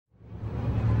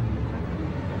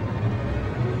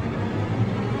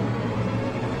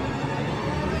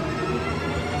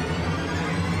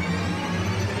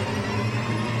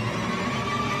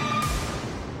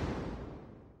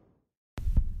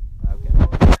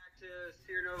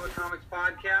Comics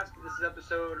podcast. This is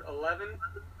episode 11,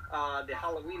 the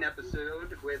Halloween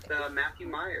episode with Matthew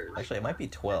Myers. Actually, it might be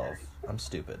 12. I'm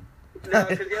stupid. No,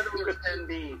 because the other one was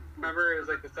 10B. Remember, it was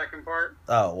like the second part?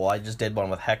 Oh, well, I just did one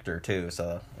with Hector, too,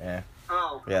 so, yeah.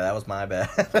 Oh. Yeah, that was my bad.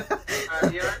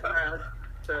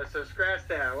 So scratch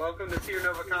that. Welcome to Sierra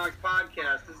Nova Comics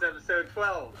podcast. This is episode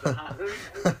 12, the Halloween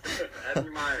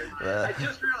Matthew Myers. I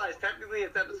just realized, technically,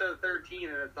 it's episode 13,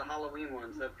 and it's the Halloween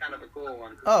one, so that's kind of a cool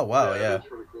one. Oh, wow, yeah. That's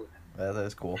really cool. That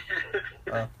is cool.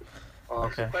 Awesome.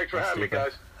 Okay. Thanks for having me,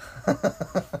 guys.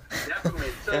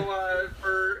 Definitely. So,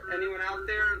 for anyone out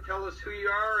there, tell us who you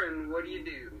are and what do you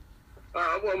do?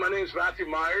 Well, my name's Matthew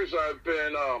Myers. I've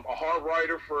been a horror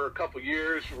writer for a couple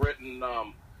years, written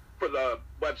for the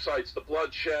websites The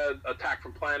Bloodshed, Attack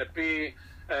from Planet B,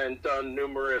 and done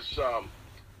numerous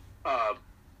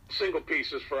single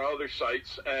pieces for other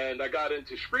sites. And I got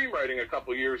into screenwriting a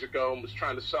couple years ago and was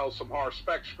trying to sell some horror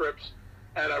spec scripts.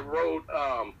 And I wrote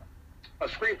a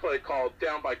screenplay called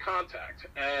Down by Contact.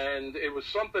 And it was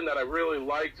something that I really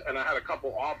liked, and I had a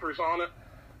couple offers on it,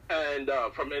 and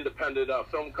from independent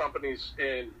film companies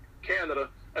in Canada.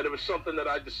 And it was something that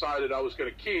I decided I was going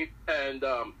to keep and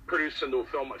produce into a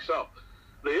film myself.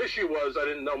 The issue was I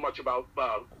didn't know much about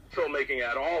filmmaking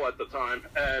at all at the time,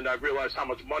 and I realized how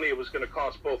much money it was going to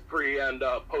cost both pre- and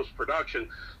post-production.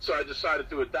 So I decided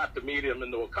to adapt the medium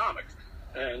into a comic.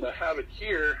 And I have it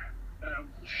here. I'll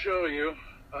show you.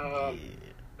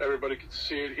 Everybody can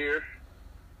see it here.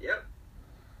 Yep.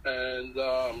 And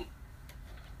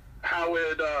how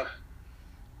it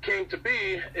came to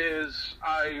be is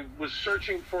I was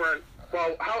searching for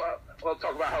I'll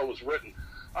talk about how it was written.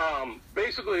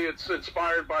 Basically, it's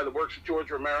inspired by the works of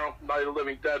George Romero. Night of the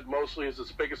Living Dead mostly is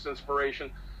its biggest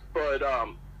inspiration, but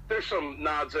there's some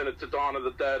nods in it to Dawn of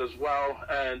the Dead as well,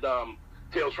 and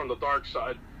Tales from the Dark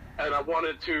Side. And I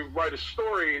wanted to write a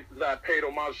story that paid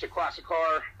homage to classic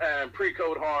horror and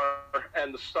pre-code horror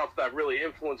and the stuff that really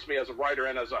influenced me as a writer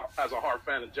and as a horror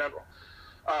fan in general.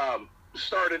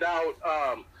 Started out,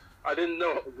 I didn't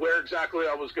know where exactly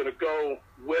I was going to go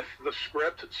with the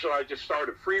script, so I just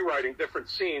started free writing different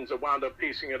scenes and wound up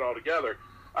piecing it all together.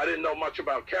 I didn't know much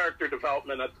about character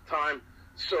development at the time,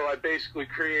 so I basically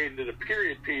created a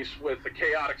period piece with a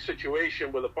chaotic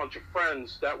situation with a bunch of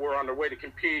friends that were on their way to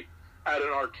compete at an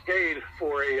arcade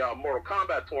for a Mortal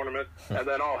Kombat tournament, and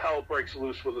then all hell breaks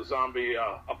loose with a zombie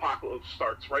apocalypse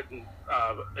starts right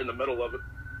in the middle of it.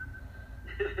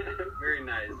 Very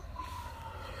nice.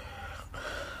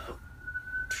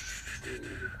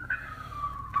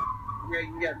 Yeah,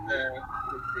 you got the,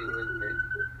 let's see, isn't it?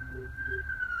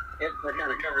 Yep, that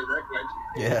kind of covers that much.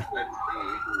 Yeah. Let's see.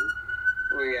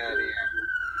 What we got here?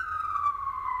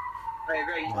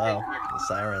 Right, Wow, the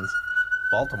sirens.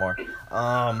 Baltimore.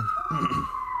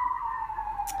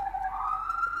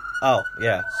 Oh,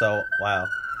 yeah, so, wow,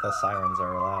 the sirens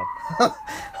are loud.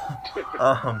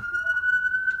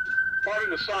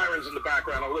 Pardon the sirens in the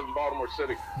background. I live in Baltimore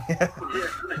City.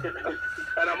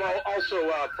 And I'm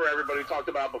also, for everybody talked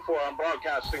about before, I'm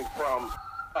broadcasting from,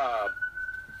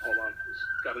 hold on, just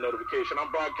got a notification.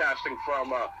 I'm broadcasting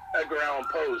from Edgar Allan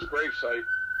Poe's gravesite.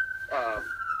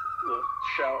 Little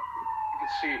shot you can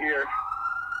see here.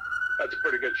 That's a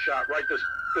pretty good shot. Right, this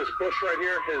bush right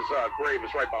here, his grave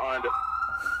is right behind it.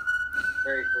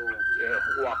 Very cool. Yeah,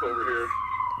 we'll walk over here.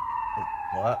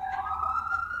 What?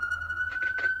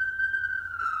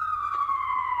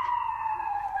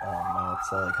 Oh, no, it's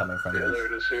slowly coming from Yeah, this. there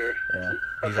it is here. Yeah,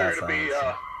 I he's figured to be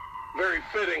outside. very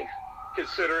fitting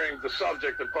considering the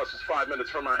subject, and plus it's 5 minutes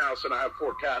from my house and I have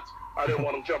 4 cats. I didn't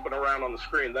want them jumping around on the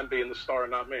screen, them being the star,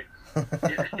 not me.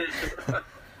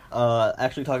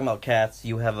 Actually, talking about cats,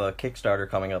 you have a Kickstarter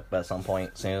coming up at some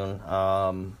point soon.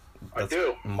 I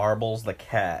do. Marbles the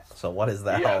Cat. So what is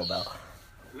that all about?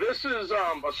 This is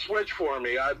a switch for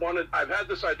me. I've had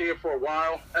this idea for a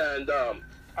while, and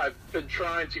I've been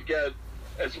trying to get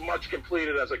as much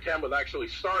completed as I can with actually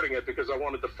starting it, because I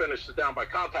wanted to finish the Down by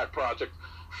Contact project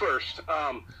first.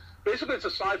 Basically, it's a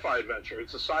sci-fi adventure.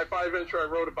 It's a sci-fi adventure I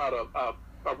wrote about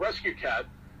a rescue cat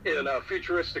in a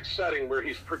futuristic setting where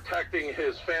he's protecting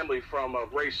his family from a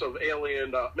race of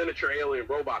miniature alien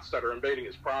robots that are invading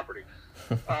his property.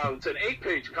 It's an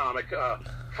 8-page comic,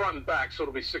 front and back, so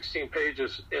it'll be 16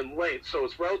 pages in length. So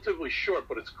it's relatively short,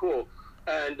 but it's cool.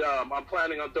 And I'm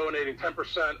planning on donating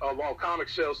 10% of all comic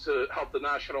sales to help the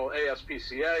National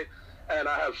ASPCA. And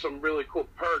I have some really cool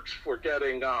perks for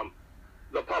getting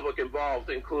the public involved,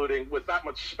 including, with that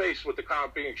much space, with the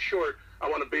comic being short, I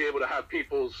want to be able to have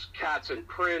people's cats in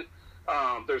print.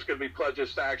 There's going to be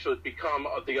pledges to actually become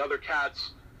the other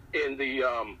cats in the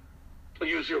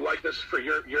use your likeness for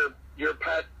your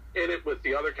pet in it with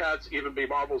the other cats, even be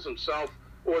Marbles himself.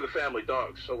 or the family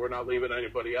dogs, so we're not leaving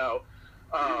anybody out.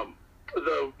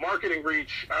 The marketing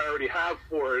reach I already have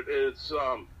for it is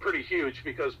pretty huge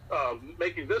because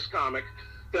making this comic,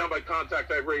 Down by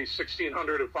Contact, I raised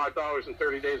 $1,605 in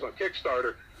 30 days on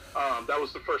Kickstarter. That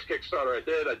was the first Kickstarter I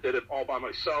did. I did it all by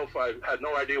myself. I had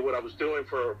no idea what I was doing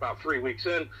for about 3 weeks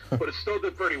in, but it still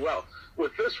did pretty well.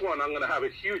 With this one, I'm going to have a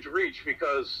huge reach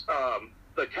because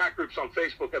the cat groups on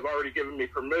Facebook have already given me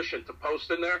permission to post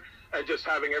in there and just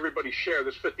having everybody share.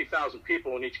 There's 50,000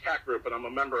 people in each cat group, and I'm a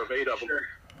member of 8 of them. Sure.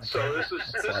 So this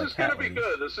is going to be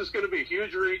good. This is going to be a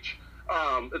huge reach.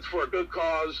 It's for a good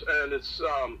cause, and it's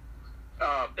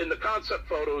in the concept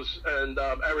photos and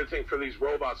everything for these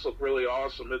robots look really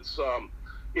awesome. It's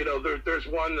there's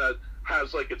one that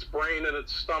has like its brain in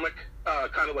its stomach,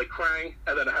 kind of like Krang,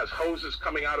 and then it has hoses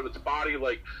coming out of its body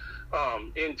like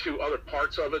into other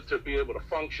parts of it to be able to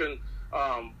function.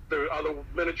 There are other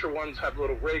miniature ones have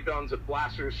little ray guns and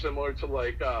blasters similar to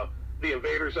like the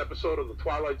Invaders episode of the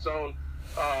Twilight Zone.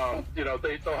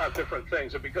 They'll have different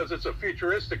things, and because it's a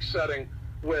futuristic setting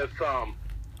with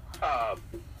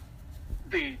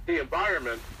the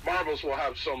environment, Marvels will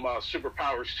have some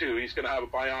superpowers too. He's going to have a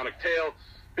bionic tail,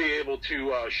 be able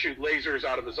to shoot lasers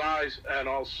out of his eyes, and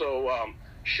also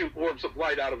shoot orbs of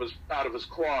light out of his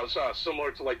claws,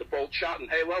 similar to like the bolt shot in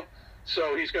Halo.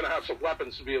 So he's going to have some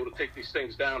weapons to be able to take these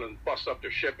things down and bust up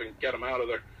their ship and get them out of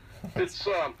there. It's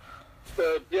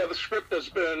the script has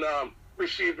been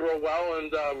received real well,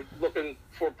 and looking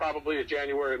for probably a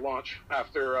January launch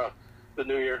after the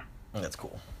new year. That's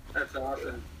cool. That's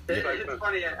awesome. It's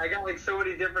funny. I got like so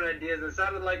many different ideas. It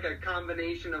sounded like a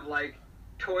combination of like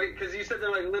toy, because you said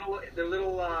they're like little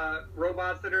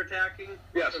robots that are attacking.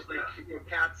 Yes. So it's like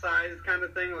cat-sized kind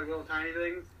of thing, like little tiny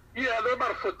things. Yeah, they're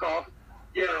about a foot tall.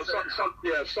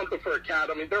 Something for a cat.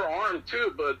 I mean, they're armed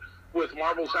too, but with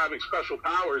Marvels having special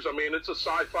powers, I mean, it's a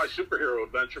sci-fi superhero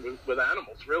adventure with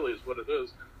animals, really, is what it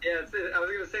is. Yeah, I was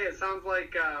going to say, it sounds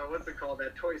like, what's it called,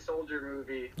 that Toy Soldier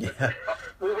movie. Yeah.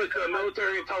 With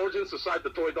military intelligence aside the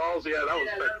toy dolls, that was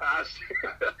fantastic.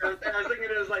 I was thinking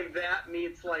it was like that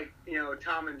meets, like,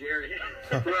 Tom and Jerry.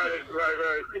 Right.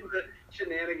 The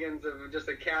shenanigans of just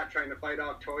a cat trying to fight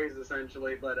off toys,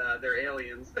 essentially, but they're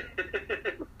aliens.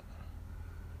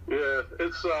 Yeah,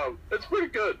 it's pretty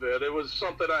good, man. It was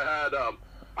something I had.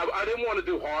 I didn't want to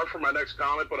do horror for my next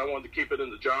comic, but I wanted to keep it in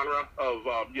the genre of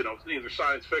either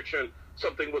science fiction,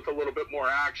 something with a little bit more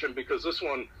action, because this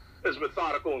one is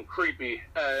methodical and creepy,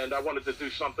 and I wanted to do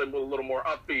something with a little more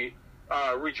upbeat,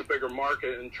 reach a bigger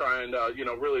market, and try and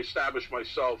really establish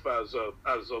myself as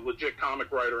a legit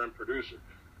comic writer and producer.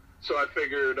 So I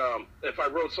figured if I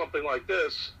wrote something like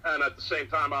this, and at the same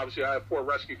time, obviously, I have 4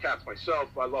 rescue cats myself.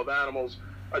 I love animals.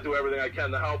 I do everything I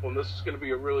can to help them. This is going to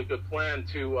be a really good plan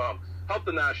to help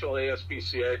the National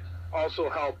ASPCA, also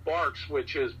help BARCS,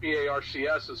 which is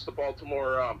BARCS. It's the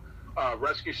Baltimore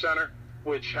Rescue Center,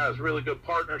 which has really good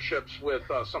partnerships with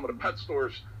some of the pet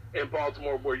stores in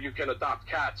Baltimore where you can adopt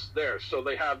cats there. So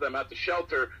they have them at the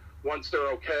shelter once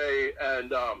they're okay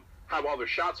and have all their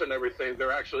shots and everything.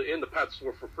 They're actually in the pet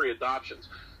store for free adoptions.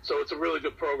 So it's a really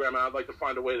good program, and I'd like to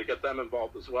find a way to get them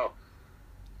involved as well.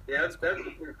 Yeah, that's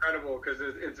incredible, because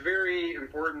it's very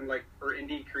important, like, for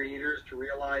indie creators to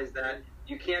realize that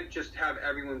you can't just have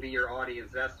everyone be your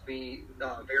audience. It has to be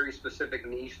a very specific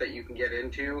niche that you can get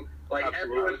into. Like,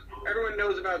 everyone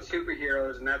knows about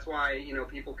superheroes, and that's why,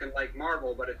 people can like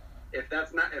Marvel, but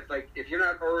if you're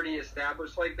not already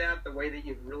established like that, the way that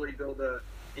you really build a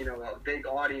big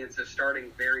audience is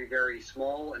starting very, very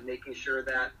small and making sure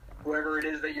that whoever it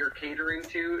is that you're catering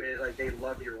to, they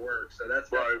love your work. So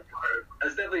that's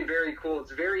definitely very cool.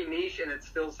 It's very niche, and it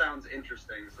still sounds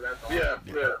interesting. So that's awesome.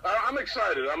 Yeah. I'm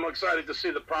excited. I'm excited to see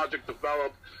the project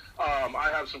develop. I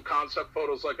have some concept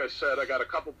photos, like I said. I got a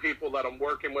couple people that I'm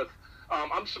working with.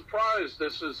 I'm surprised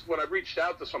this is when I reached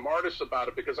out to some artists about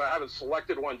it, because I haven't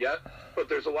selected one yet, but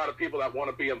there's a lot of people that want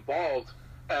to be involved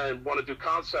and want to do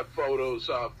concept photos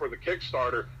for the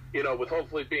Kickstarter, with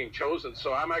hopefully being chosen.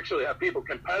 So I'm actually have people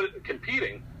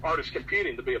competing, artists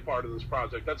competing to be a part of this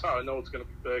project. That's how I know it's going to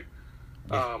be big.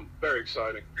 Very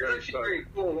exciting. Very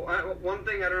cool. One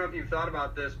thing, I don't know if you've thought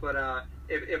about this, but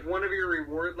if one of your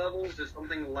reward levels is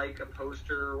something like a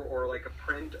poster or like a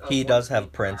print. He does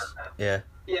have prints. Yeah.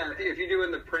 Yeah, if you're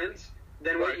doing the prints,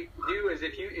 then what you can do is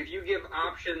if you give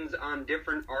options on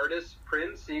different artists'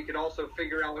 prints, so you could also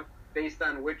figure out based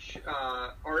on which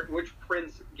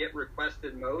prints get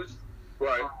requested most,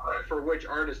 for which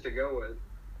artist to go with.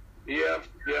 Yeah,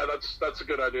 that's a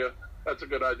good idea. That's a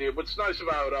good idea. What's nice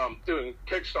about doing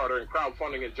Kickstarter and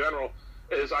crowdfunding in general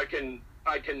is I can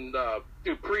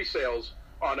do pre-sales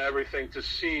on everything to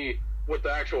see what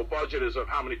the actual budget is of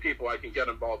how many people I can get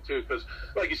involved too. Because,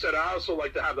 like you said, I also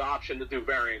like to have the option to do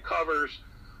variant covers.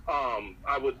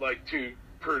 I would like to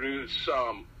produce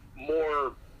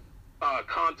more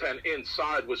content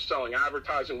inside with selling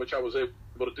advertising, which I was able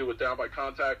to do with Down by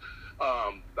Contact.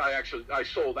 I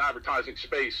sold advertising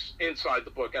space inside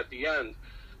the book at the end,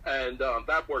 and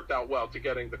that worked out well to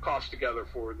getting the cost together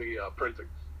for the printing.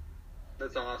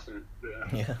 That's awesome.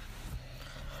 Yeah.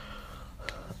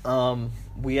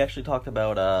 We actually talked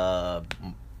about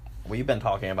we've been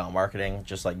talking about marketing,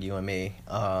 just like you and me,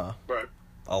 right,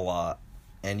 a lot.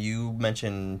 And you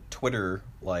mentioned Twitter,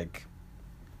 like,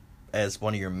 as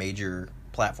one of your major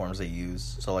platforms they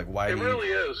use. So, like, why? It really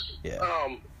is. Yeah.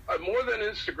 More than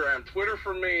Instagram, Twitter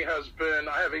for me has been.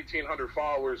 I have 1,800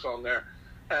 followers on there,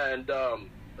 and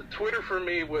Twitter for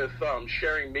me with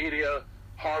sharing media,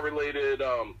 horror-related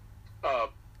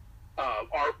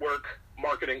artwork,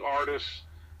 marketing artists,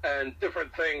 and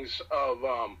different things of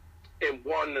in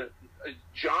one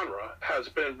genre has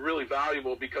been really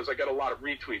valuable because I get a lot of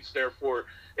retweets. Therefore,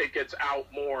 it gets out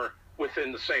more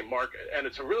within the same market. And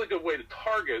it's a really good way to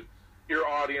target your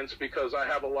audience because I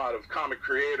have a lot of comic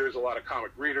creators, a lot of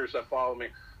comic readers that follow me.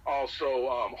 Also,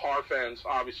 horror fans,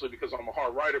 obviously, because I'm a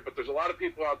horror writer. But there's a lot of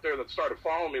people out there that started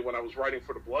following me when I was writing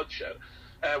for The Bloodshed.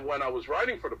 And when I was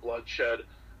writing for The Bloodshed,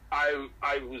 I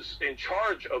was in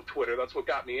charge of Twitter. That's what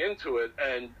got me into it,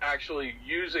 and actually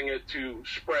using it to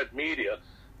spread media.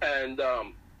 And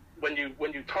when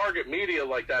you target media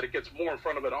like that, it gets more in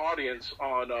front of an audience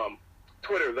on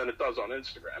Twitter than it does on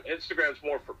Instagram. Instagram's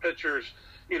more for pictures.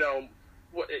 You know,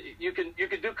 you can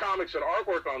do comics and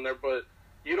artwork on there, but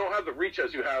you don't have the reach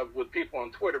as you have with people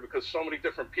on Twitter because so many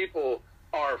different people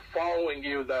are following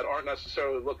you that aren't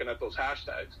necessarily looking at those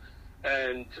hashtags.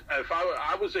 And if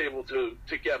I was able to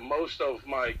get most of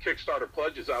my Kickstarter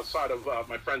pledges outside of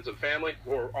my friends and family,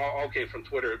 or all came from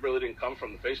Twitter, it really didn't come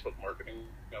from the Facebook marketing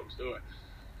I was doing.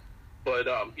 But,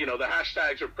 you know, the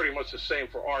hashtags are pretty much the same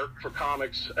for art, for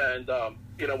comics. And,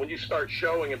 you know, when you start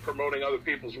showing and promoting other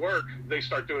people's work, they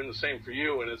start doing the same for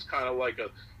you. And it's kind of like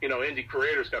indie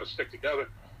creators got to stick together.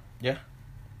 Yeah.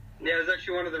 Yeah, it was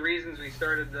actually one of the reasons we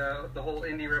started the whole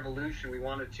indie revolution. We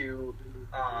wanted to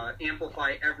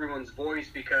amplify everyone's voice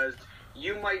because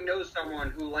you might know someone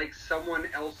who likes someone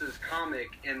else's comic,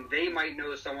 and they might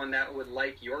know someone that would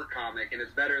like your comic, and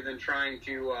it's better than trying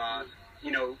to,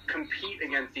 compete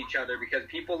against each other because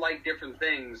people like different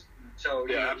things. So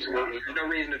absolutely. There's no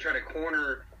reason to try to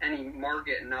corner any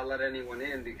market and not let anyone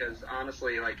in because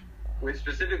honestly, like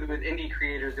specifically with indie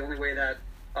creators, the only way that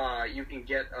you can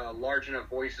get large enough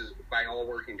voices by all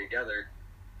working together.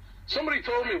 Somebody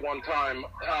told me one time,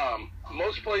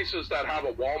 most places that have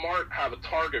a Walmart have a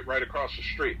Target right across the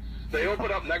street. They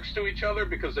open up next to each other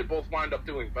because they both wind up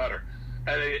doing better.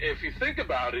 And if you think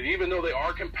about it, even though they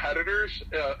are competitors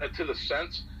to the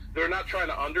sense, they're not trying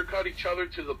to undercut each other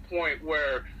to the point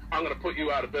where I'm going to put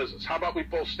you out of business. How about we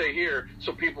both stay here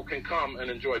so people can come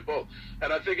and enjoy both?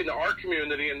 And I think in the art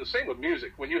community, and the same with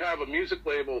music, when you have a music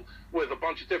label with a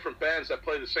bunch of different bands that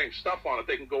play the same stuff on it,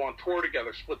 they can go on tour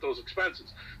together, split those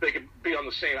expenses. They can be on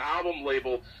the same album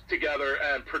label together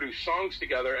and produce songs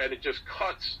together, and it just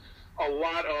cuts a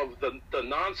lot of the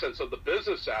nonsense of the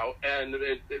business out and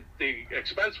the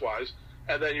expense-wise,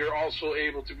 and then you're also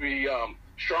able to be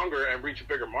stronger and reach a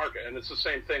bigger market. And it's the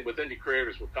same thing with indie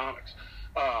creators with comics.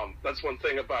 That's one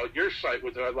thing about your site,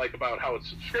 which I like about how it's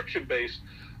subscription-based.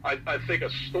 I think a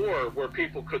store where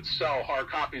people could sell hard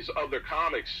copies of their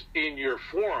comics in your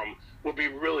forum would be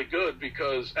really good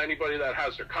because anybody that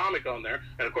has their comic on there,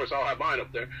 and of course I'll have mine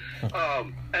up there,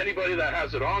 anybody that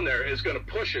has it on there is going to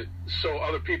push it so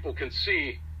other people can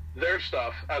see their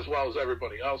stuff as well as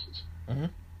everybody else's. Mm-hmm.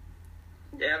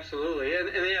 Yeah, absolutely. And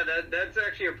yeah, that's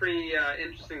actually a pretty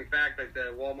interesting fact, like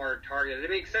the Walmart, Target. It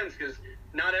makes sense because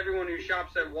not everyone who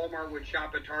shops at Walmart would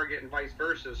shop at Target and vice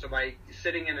versa. So by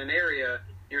sitting in an area,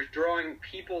 you're drawing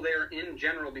people there in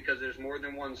general because there's more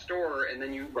than one store, and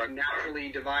then you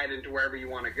naturally divide into wherever you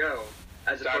want to go,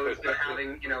 as opposed to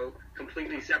having,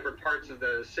 completely separate parts of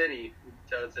the city.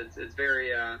 So it's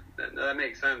very that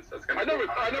makes sense. That's kind of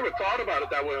I never thought about it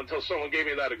that way until someone gave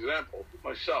me that example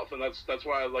myself, and that's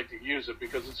why I like to use it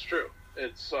because it's true.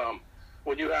 It's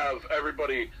when you have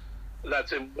everybody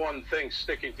that's in one thing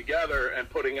sticking together and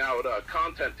putting out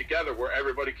content together where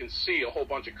everybody can see a whole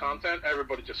bunch of content,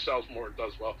 everybody just sells more and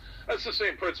does well. That's the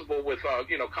same principle with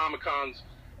Comic-Cons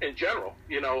in general.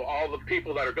 All the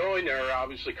people that are going there are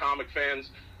obviously comic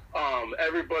fans.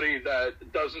 Everybody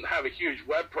that doesn't have a huge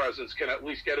web presence can at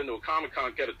least get into a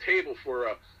Comic-Con, get a table for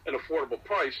an affordable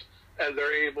price, and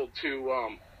they're able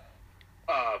to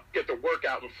get their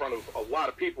workout in front of a lot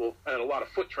of people and a lot of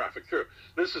foot traffic through.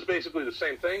 This is basically the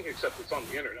same thing, except it's on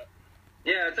the internet.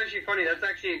 Yeah, it's actually funny. That's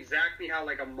actually exactly how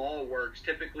like a mall works.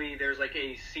 Typically, there's like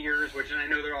a Sears, which, and I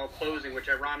know they're all closing, which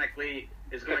ironically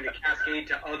is going to cascade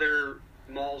to other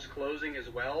malls closing as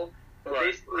well. But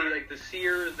Right. basically, like the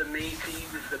Sears, the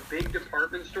Macy's, the big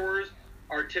department stores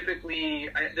are typically,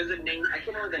 there's a name, I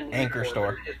can't remember the name. Anchor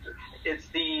store. It's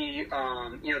the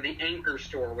the anchor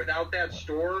store. Without that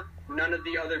store, none of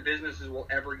the other businesses will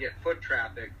ever get foot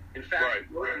traffic. In fact,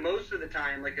 Right. most of the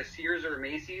time, like a Sears or a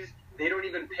Macy's, they don't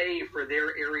even pay for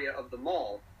their area of the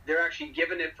mall. They're actually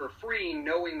giving it for free,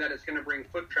 knowing that it's going to bring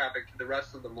foot traffic to the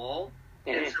rest of the mall.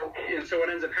 And so what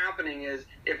ends up happening is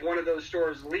if one of those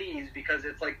stores leaves, because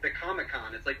it's like the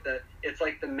Comic-Con, it's like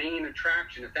the main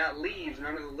attraction. If that leaves,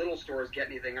 none of the little stores get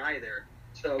anything either.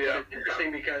 So it's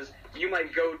interesting because you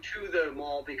might go to the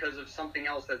mall because of something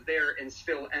else that's there and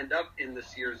still end up in the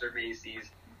Sears or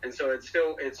Macy's. And so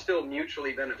it's still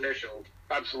mutually beneficial.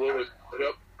 Absolutely.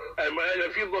 Yep. And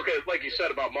if you look at, like you said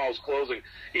about malls closing,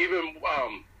 even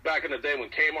back in the day when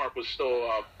Kmart was still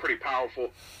pretty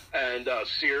powerful, and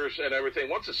Sears and everything,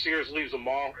 once a Sears leaves a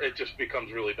mall, it just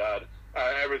becomes really bad.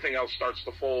 Everything else starts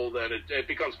to fold, and it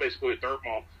becomes basically a dirt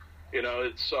mall. You know,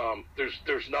 it's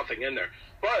there's nothing in there.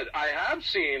 But I have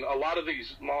seen a lot of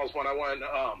these malls when I went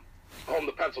home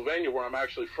to Pennsylvania, where I'm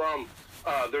actually from.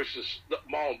 There's this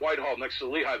mall in Whitehall next to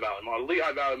the Lehigh Valley Mall. The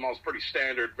Lehigh Valley Mall is pretty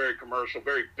standard, very commercial,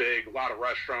 very big, a lot of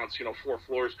restaurants, 4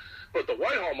 floors. But the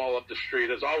Whitehall Mall up the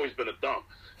street has always been a dump.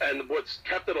 And what's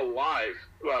kept it alive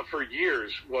for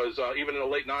years was even in the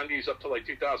late 90s up to like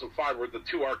 2005 were the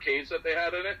 2 arcades that they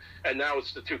had in it. And now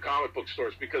it's the 2 comic book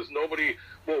stores because nobody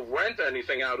will rent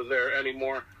anything out of there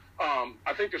anymore.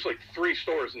 I think there's like 3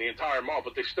 stores in the entire mall,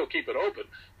 but they still keep it open.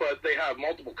 But they have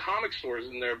multiple comic stores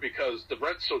in there because the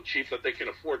rent's so cheap that they can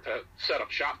afford to set up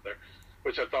shop there,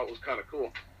 which I thought was kind of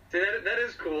cool. See, that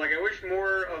is cool. Like, I wish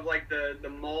more of like the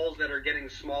malls that are getting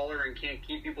smaller and can't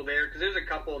keep people there, because there's a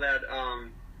couple that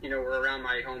were around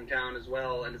my hometown as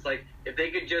well. And it's like if they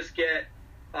could just get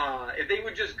if they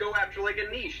would just go after like a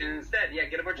niche and instead,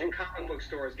 get a bunch of comic book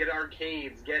stores, get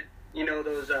arcades, get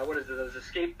those those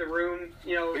escape the room,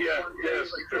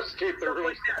 escape the room,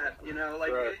 like that,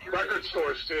 right. Record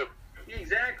stores too.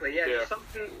 Exactly, just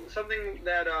something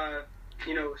that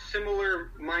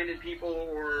similar-minded people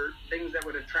or things that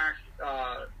would attract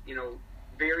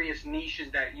various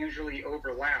niches that usually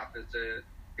overlap. It's a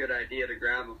good idea to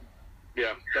grab them.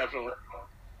 Yeah, definitely.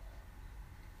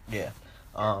 Yeah.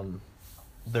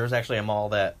 There's actually a mall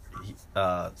that,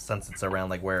 since it's around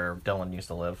like where Dylan used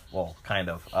to live, well, kind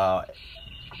of,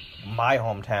 my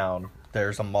hometown,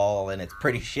 there's a mall and it's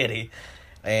pretty shitty,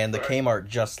 and the Kmart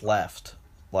just left.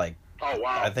 Like, oh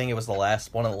wow! I think it was the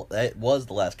last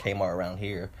Kmart around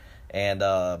here, and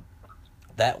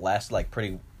that lasted like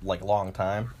pretty long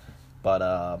time, but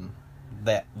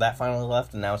that finally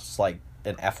left, and now it's just like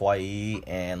an FYE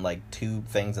and like 2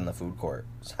 things in the food court.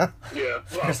 Yeah,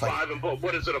 well,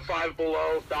 what is it? A Five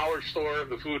Below dollar store,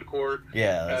 the food court.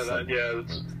 Yeah,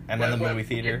 and then the movie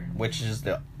theater, which is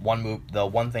the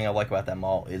one thing I like about that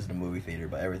mall is the movie theater,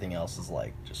 but everything else is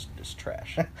like just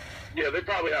trash. Yeah, they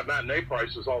probably have matinee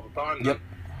prices all the time. Yep.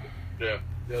 Yeah,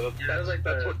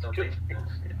 that's what's good.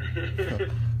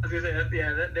 I was gonna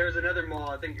say, there was another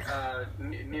mall I think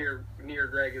near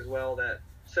Greg as well that.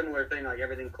 Similar thing, like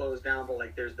everything closed down, but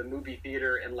like there's the movie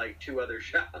theater and like 2 other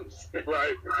shops.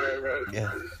 Right.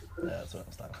 Yeah, that's what I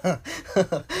was talking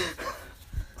about.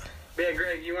 Yeah,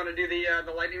 Greg, you want to do the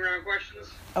lightning round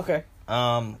questions? Okay.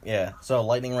 Yeah. So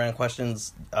lightning round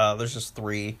questions. There's just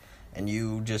 3, and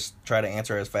you just try to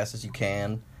answer as fast as you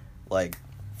can. Like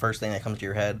first thing that comes to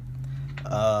your head.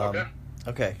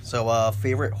 Okay. So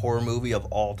favorite horror movie of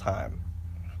all time.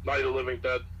 Night of the Living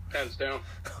Dead. Hands down.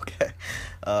 Okay.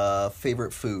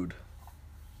 Favorite food?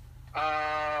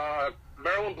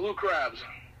 Maryland blue crabs.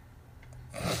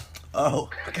 Oh,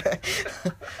 okay.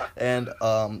 And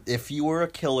if you were a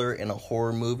killer in a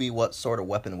horror movie, what sort of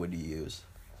weapon would you use?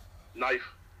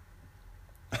 Knife.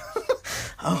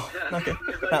 Oh, okay.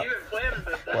 You had planned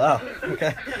this. Wow.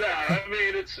 Okay. Yeah, I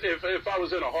mean, it's if I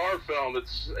was in a horror film,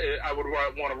 I would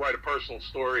want to write a personal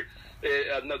story.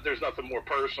 There's nothing more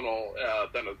personal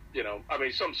than I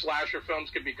mean, some slasher films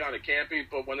can be kind of campy,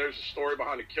 but when there's a story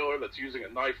behind a killer that's using a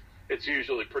knife, it's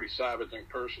usually pretty savage and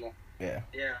personal. Yeah.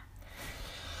 Yeah.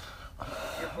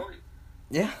 Good point.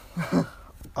 Yeah.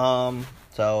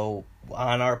 So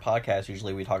on our podcast,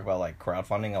 usually we talk about like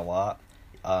crowdfunding a lot.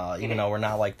 Even though we're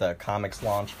not like the comics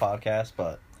launch podcast,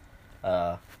 but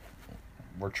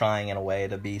we're trying in a way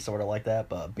to be sort of like that,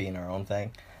 but being our own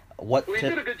thing. What? We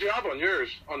did a good job on yours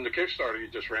on the Kickstarter you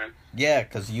just ran. Yeah,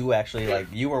 because you actually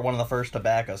you were one of the first to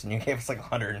back us, and you gave us like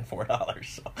 $104.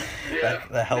 So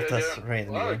that helped us right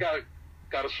in the beginning.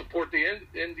 Got to support the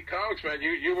indie comics, man.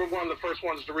 You were one of the first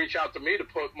ones to reach out to me to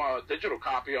put my digital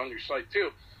copy on your site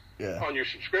too, on your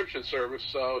subscription service.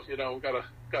 So we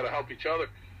gotta help each other.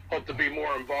 Hope to be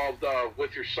more involved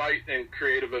with your site and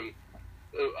creative and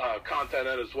content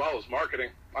as well as marketing.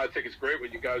 I think it's great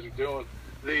what you guys are doing.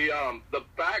 The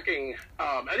backing,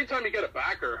 anytime you get a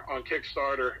backer on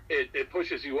Kickstarter, it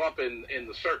pushes you up in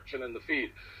the search and in the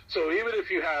feed. So even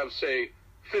if you have, say,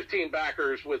 15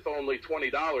 backers with only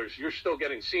 $20, you're still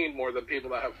getting seen more than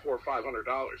people that have $400 or $500.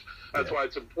 That's why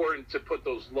it's important to put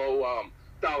those low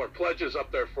dollar pledges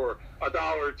up there for $1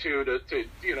 or $2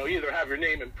 to either have your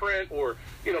name in print or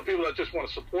people that just want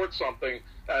to support something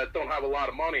that don't have a lot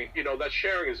of money. That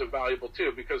sharing is invaluable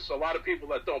too, because a lot of people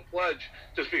that don't pledge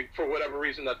for whatever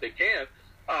reason that they can't,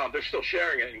 they're still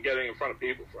sharing it and getting in front of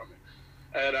people from it.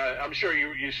 And I'm sure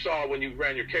you saw when you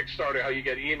ran your Kickstarter how you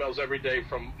get emails every day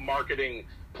from marketing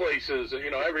places and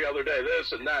every other day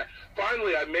this and that.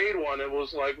 Finally I made one and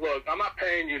was like, look, I'm not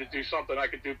paying you to do something I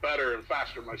could do better and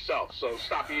faster myself, so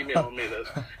stop emailing me this.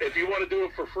 If you want to do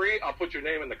it for free, I'll put your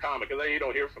name in the comic, and then you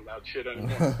don't hear from that shit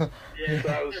anymore.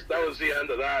 So that was the end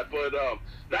of that. But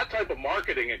that type of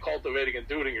marketing and cultivating and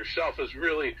doing it yourself is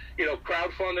really,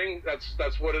 crowdfunding.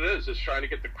 That's what it is. It's trying to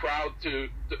get the crowd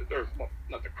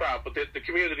not the crowd, but the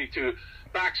community to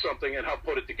back something and help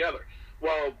put it together.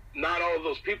 Well, not all of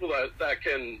those people that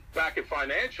can back it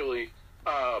financially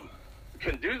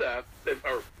can do that.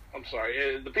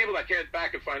 The people that can't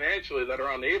back it financially that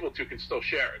are unable to can still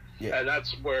share it. Yeah. And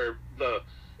that's where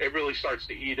it really starts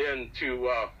to eat into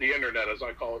the internet, as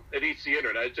I call it. It eats the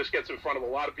internet. It just gets in front of a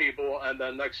lot of people, and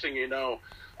then next thing you know,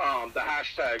 the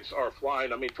hashtags are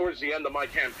flying. I mean, towards the end of my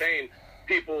campaign,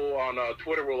 people on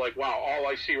Twitter were like, wow, all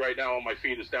I see right now on my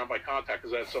feed is down by contact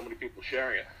because I had so many people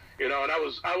sharing it. And I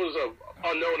was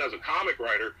unknown as a comic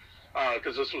writer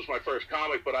because this was my first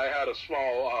comic, but I had a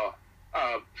small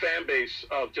fan base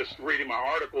of just reading my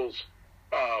articles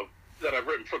that I've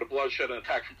written for the Bloodshed and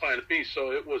Attack from Planet Beast.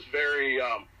 So it was very,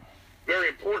 very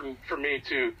important for me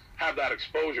to have that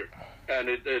exposure, and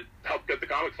it helped get the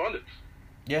comic funded.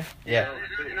 Yeah.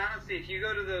 And honestly, if you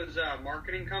go to those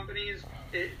marketing companies,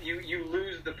 you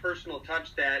lose the personal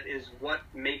touch that is what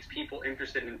makes people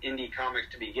interested in indie comics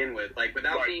to begin with. Like,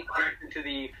 without being connected to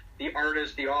the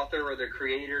artist, the author, or the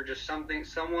creator, just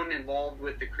someone involved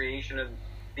with the creation of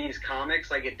these comics,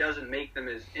 like, it doesn't make them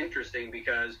as interesting,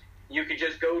 because you could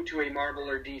just go to a Marvel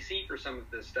or DC for some of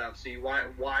this stuff. So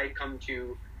why come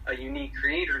to a unique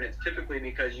creator? And it's typically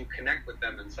because you connect with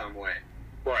them in some way.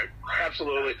 Right,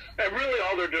 absolutely. And really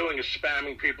all they're doing is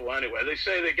spamming people anyway. They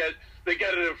say they get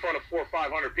it in front of 400 or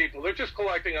 500 people. They're just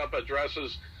collecting up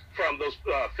addresses from those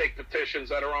fake petitions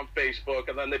that are on Facebook,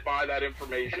 and then they buy that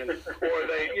information. Or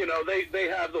they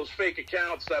have those fake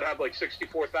accounts that have like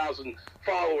 64,000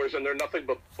 followers, and they're nothing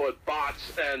but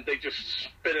bots, and they just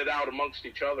spit it out amongst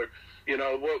each other.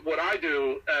 What I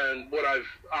do and what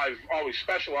I've always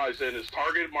specialized in is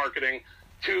targeted marketing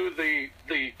to the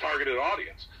targeted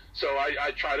audience. So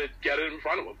I try to get it in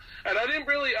front of them. And I didn't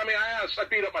really, I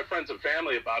beat up my friends and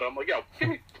family about it. I'm like, yo, give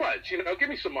me a pledge, give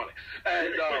me some money.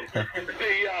 And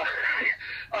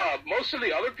most of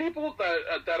the other people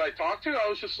that I talked to, I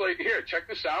was just like, here, check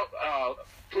this out.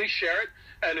 Please share it.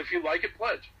 And if you like it,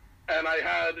 pledge. And I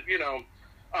had,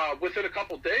 within a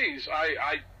couple days,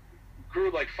 I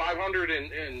grew like 500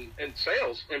 in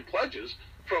sales, in pledges,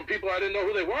 from people I didn't know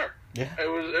who they were. Yeah.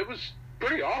 It was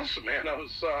pretty awesome, man.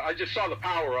 I just saw the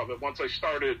power of it once I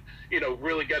started,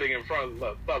 really getting in front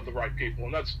of the right people,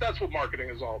 and that's what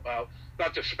marketing is all about.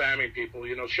 Not just spamming people,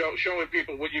 showing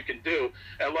people what you can do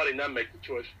and letting them make the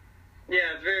choice.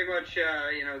 Yeah, it's very much,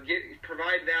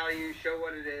 provide value, show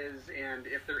what it is, and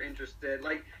if they're interested,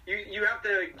 like you have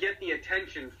to get the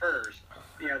attention first.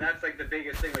 That's like the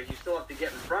biggest thing. Like, you still have to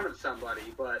get in front of somebody,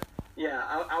 but yeah,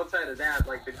 outside of that,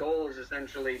 like, the goal is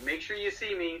essentially make sure you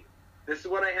see me. This is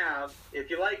what I have. If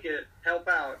you like it, help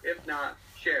out. If not,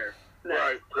 share.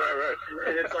 Right.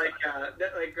 And it's like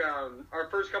our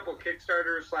first couple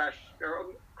Kickstarters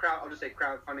I'll just say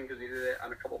crowdfunding, because we did it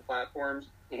on a couple platforms.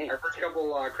 Mm-hmm. Our first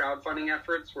couple crowdfunding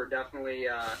efforts were definitely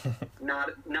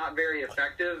not very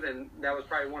effective, and that was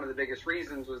probably one of the biggest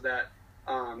reasons, was that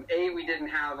A, we didn't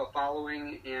have a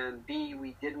following, and B,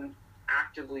 we didn't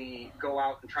actively go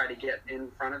out and try to get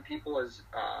in front of people as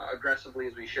aggressively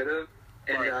as we should have.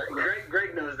 And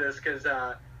Greg knows this, because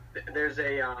there's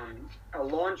a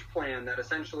launch plan that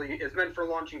essentially is meant for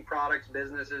launching products,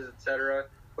 businesses, etc.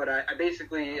 But I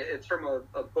basically, it's from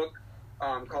a book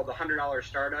called The $100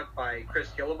 Startup by Chris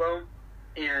Guillebeau.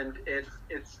 And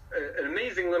it's an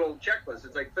amazing little checklist.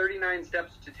 It's like 39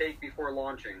 steps to take before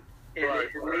launching. And it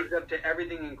leads up to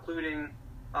everything, including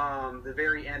the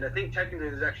very end. I think technically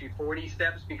there's actually 40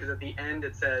 steps, because at the end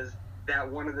it says that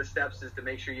one of the steps is to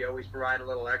make sure you always provide a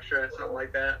little extra, something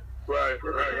like that. Right.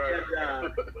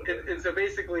 And so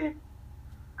basically,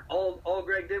 all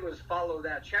Greg did was follow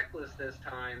that checklist this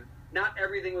time. Not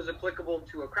everything was applicable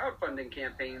to a crowdfunding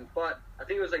campaign, but I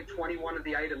think it was like 21 of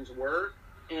the items were.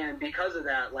 And because of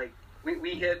that, like,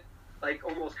 we hit like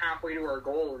almost halfway to our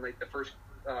goal in like the first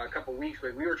couple weeks.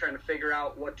 Like, we were trying to figure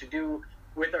out what to do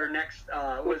with our next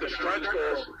with the stretch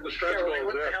goals. The stretch goals.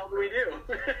 What the hell do we do?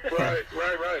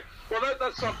 Right. Well,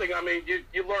 that's something. I mean,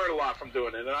 you learn a lot from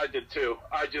doing it, and I did too.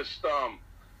 I just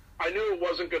I knew it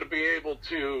wasn't going to be able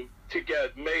to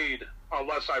get made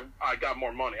unless I got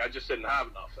more money. I just didn't have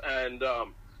enough, and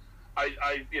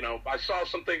I saw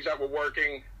some things that were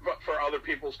working for other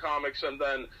people's comics, and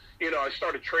then, I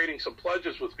started trading some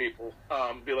pledges with people.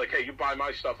 Be like, hey, you buy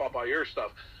my stuff, I'll buy your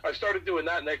stuff. I started doing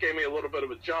that, and that gave me a little bit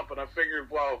of a jump, and I figured,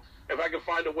 well, if I could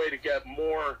find a way to get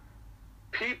more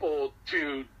people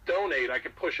to donate, I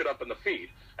could push it up in the feed.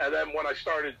 And then when I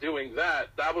started doing that,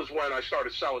 that was when I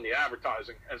started selling the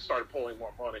advertising and started pulling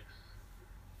more money.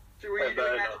 So were you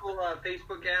doing actual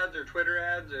Facebook ads or Twitter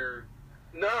ads, or?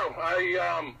 No,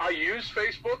 I use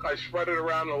Facebook. I spread it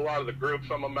around in a lot of the groups.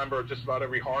 I'm a member of just about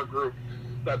every horror group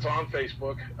that's on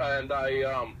Facebook, and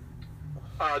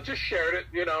I just shared it.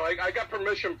 I got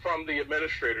permission from the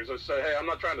administrators. I said, hey, I'm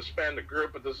not trying to spam the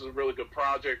group, but this is a really good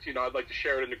project. I'd like to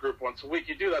share it in the group once a week.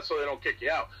 You do that so they don't kick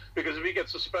you out, because if you get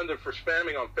suspended for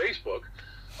spamming on Facebook,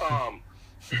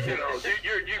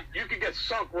 you could get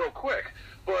sunk real quick.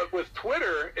 But with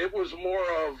Twitter, it was more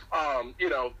of,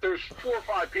 there's 4 or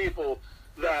 5 people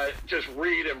that just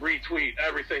read and retweet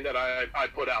everything that I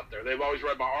put out there. They've always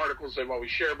read my articles. They've always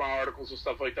shared my articles and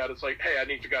stuff like that. It's like, hey, I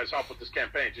need you guys' help with this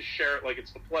campaign. Just share it like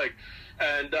it's the plague.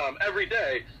 And every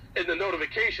day in the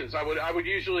notifications, I would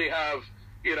usually have,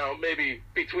 maybe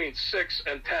between 6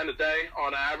 and 10 a day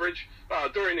on average.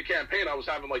 During the campaign, I was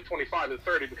having like 25 and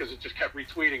 30 because it just kept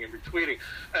retweeting and retweeting.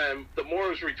 And the more it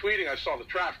was retweeting, I saw the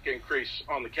traffic increase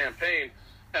on the campaign,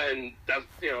 and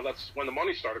that's when the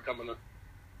money started coming in.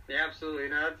 Yeah, absolutely.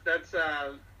 No, that's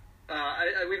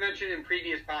we mentioned in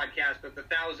previous podcasts, but the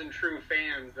 1,000 true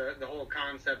fans, the whole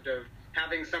concept of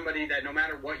having somebody that no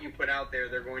matter what you put out there,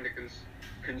 they're going to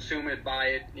consume it, buy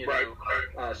it,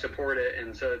 support it,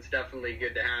 and so it's definitely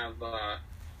good to have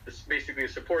basically a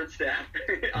support staff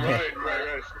on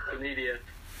the media.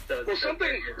 So well,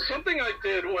 something I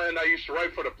did when I used to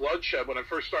write for the Bloodshed, when I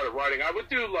first started writing, I would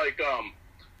do like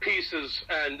pieces,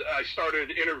 and I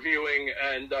started interviewing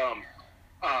and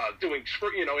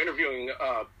interviewing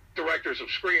directors of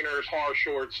screeners, horror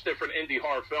shorts, different indie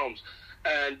horror films,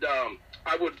 and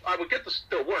I would get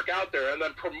their work out there and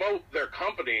then promote their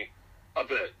company a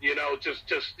bit,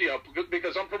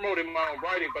 because I'm promoting my own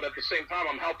writing, but at the same time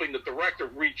I'm helping the director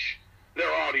reach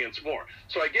their audience more.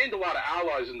 So I gained a lot of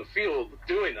allies in the field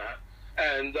doing that,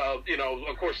 and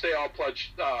of course they all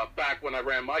pledged back when I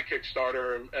ran my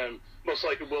Kickstarter, and most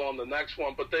likely will on the next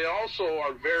one. But they also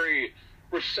are very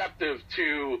receptive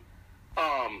to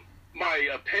my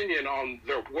opinion on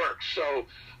their work. So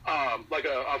like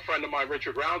a friend of mine,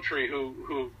 Richard Roundtree,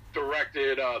 who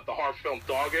directed the horror film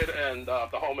Dogged and the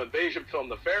home invasion film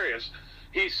Nefarious,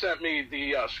 he sent me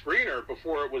the screener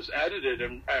before it was edited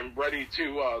and ready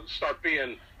to start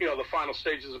being, the final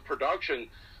stages of production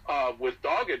with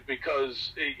Dogged,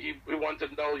 because he wanted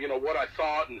to know, what I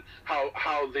thought and how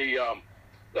the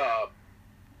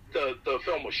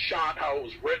film was shot, how it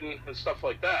was written, and stuff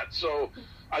like that. So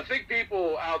I think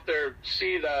people out there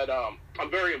see that I'm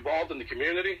very involved in the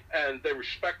community, and they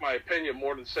respect my opinion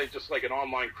more than, say, just like an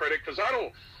online critic, because I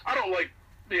don't like,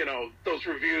 those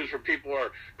reviews where people are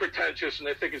pretentious and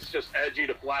they think it's just edgy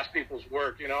to blast people's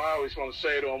work. I always want to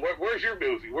say to them, where's your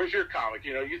movie? Where's your comic?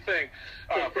 You think,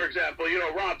 for example,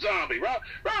 Rob Zombie.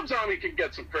 Rob Zombie can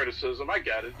get some criticism. I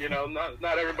get it.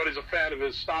 Not everybody's a fan of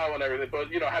his style and everything, but,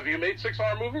 have you made 6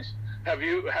 horror movies? Have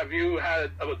you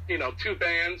had 2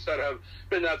 bands that have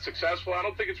been that successful? I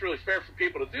don't think it's really fair for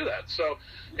people to do that. So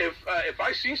if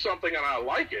I see something and I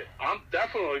like it, I'm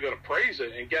definitely going to praise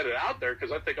it and get it out there,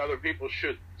 because I think other people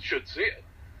should see it.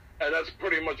 And that's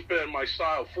pretty much been my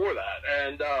style for that.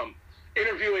 And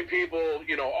interviewing people,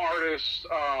 artists,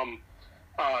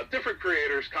 different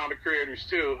creators, comic creators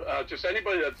too, just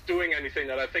anybody that's doing anything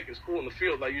that I think is cool in the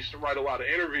field. I used to write a lot of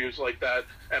interviews like that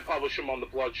and publish them on the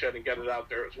Bloodshed and get it out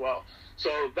there as well.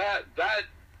 So that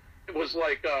it was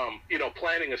like,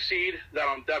 planting a seed that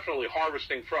I'm definitely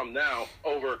harvesting from now.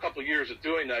 Over a couple of years of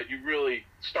doing that, you really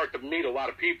start to meet a lot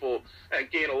of people and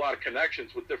gain a lot of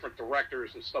connections with different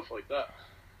directors and stuff like that.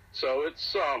 So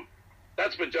it's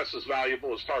that's been just as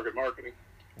valuable as target marketing.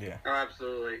 Yeah. Oh,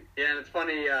 absolutely. Yeah, and it's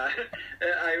funny. After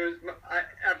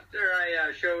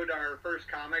I showed our first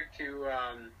comic to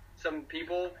some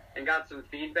people and got some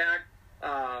feedback,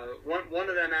 one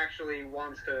of them actually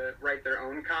wants to write their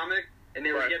own comic, and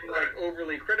they were getting like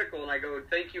overly critical. And I go,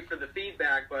 thank you for the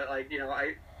feedback, but I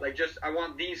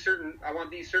want these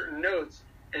certain notes.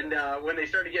 And when they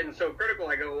started getting so critical,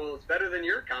 I go, well, it's better than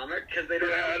your comic because they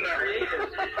don't have to create it.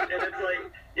 And it's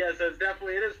like, yeah, so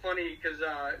it is funny because,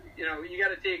 you got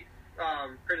to take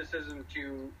criticism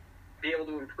to be able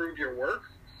to improve your work.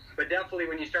 But definitely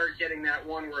when you start getting that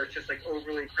one where it's just like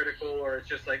overly critical, or it's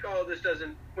just like, oh, this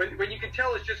doesn't, when you can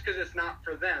tell it's just because it's not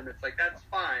for them, it's like, that's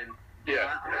fine.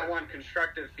 Yeah. I want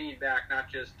constructive feedback, not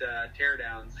just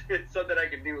teardowns. It's something I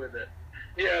can do with it.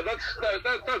 Yeah,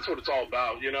 that's what it's all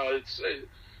about.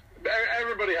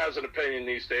 Everybody has an opinion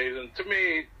these days, and to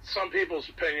me, some people's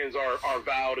opinions are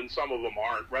valid and some of them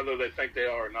aren't, whether they think they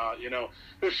are or not.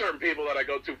 There's certain people that I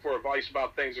go to for advice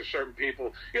about things. There's certain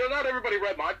people, not everybody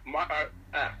read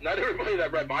not everybody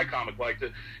that read my comic liked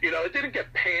it. It didn't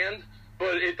get panned,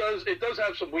 but it does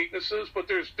have some weaknesses, but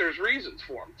there's reasons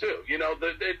for them too.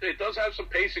 It does have some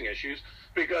pacing issues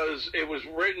because it was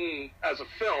written as a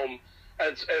film.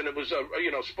 And it was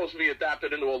supposed to be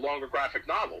adapted into a longer graphic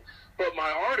novel, but my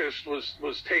artist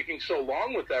was taking so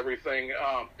long with everything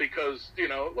because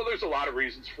there's a lot of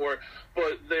reasons for it,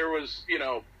 but there was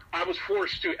I was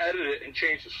forced to edit it and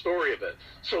change the story of it.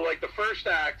 So like the first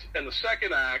act and the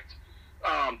second act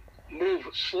move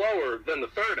slower than the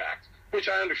third act, which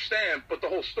I understand, but the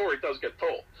whole story does get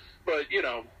told. But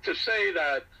to say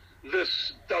that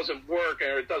this doesn't work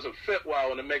or it doesn't fit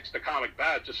well and it makes the comic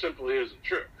bad just simply isn't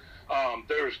true.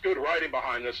 There's good writing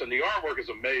behind this, and the artwork is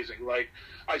amazing. Like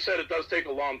I said, it does take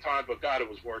a long time, but God, it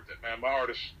was worth it, man. My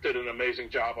artist did an amazing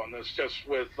job on this, just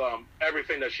with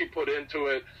everything that she put into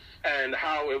it and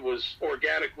how it was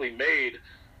organically made,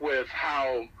 with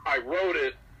how I wrote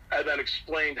it and then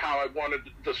explained how I wanted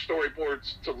the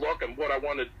storyboards to look and what I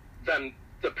wanted then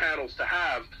the panels to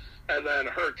have, and then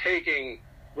her taking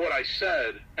what I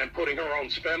said and putting her own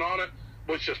spin on it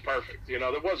was just perfect. There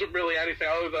wasn't really anything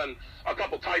other than a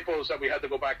couple typos that we had to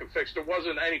go back and fix. There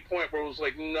wasn't any point where it was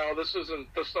like, no, this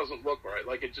doesn't look right.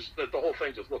 Like the whole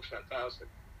thing just looks fantastic.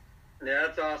 Yeah,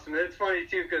 that's awesome. It's funny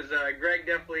too because Greg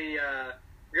definitely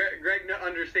Greg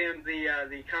understands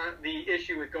the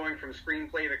issue with going from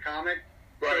screenplay to comic.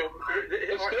 Right. So,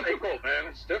 it's difficult, man.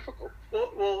 It's difficult.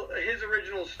 Well, his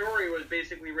original story was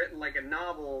basically written like a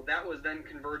novel that was then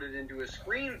converted into a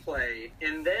screenplay,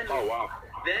 and then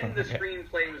then the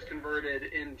screenplay was converted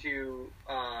into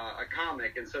a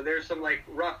comic, and so there's some like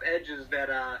rough edges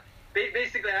that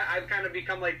basically I've kind of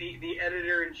become like the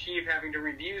editor-in-chief, having to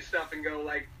review stuff and go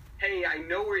like, hey, I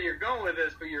know where you're going with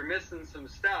this, but you're missing some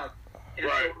stuff. And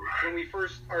so when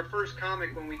our first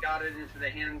comic, when we got it into the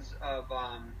hands of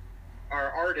our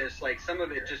artists, like some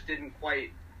of it just didn't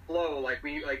quite flow. Like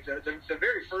the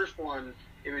very first one,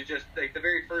 it was just like the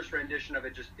very first rendition of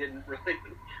it just didn't really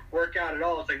work out at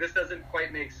all. It's like, this doesn't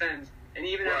quite make sense. And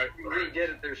even after we redid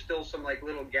it, there's still some like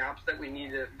little gaps that we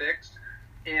need to fix.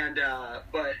 And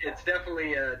but it's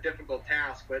definitely a difficult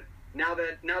task. But now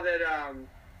that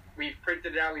we've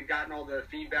printed it out, we've gotten all the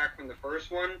feedback from the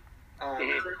first one.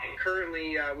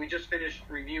 Currently, we just finished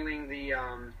reviewing the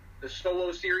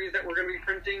solo series that we're going to be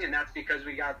printing, and that's because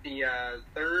we got the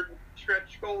third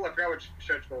stretch goal. I forgot which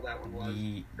stretch goal that one was.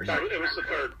 It was the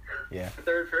third. Yeah. The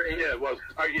third for Ink. Yeah, it was.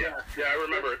 Yeah, I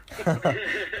remember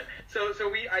it. So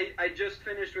I just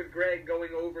finished with Greg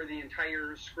going over the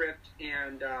entire script,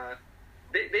 and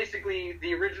basically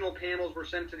the original panels were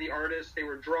sent to the artist. They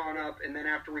were drawn up, and then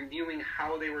after reviewing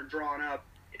how they were drawn up,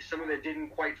 some of it didn't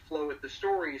quite flow with the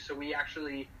story, so we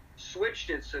actually switched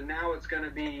it, so now it's going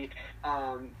to be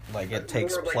like it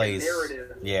takes place, like a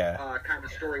narrative, yeah, kind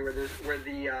of story where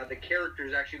the character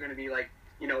is actually going to be like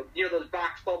those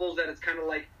box bubbles that it's kind of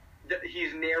like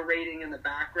he's narrating in the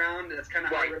background. That's kind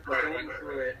of how we're going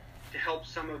through it to help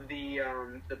some of the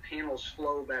panels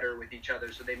flow better with each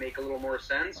other, so they make a little more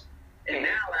sense. And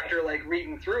now after like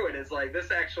reading through it, it's like this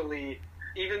actually,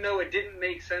 even though it didn't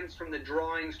make sense from the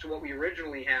drawings to what we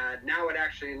originally had, now it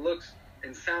actually looks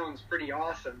and sounds pretty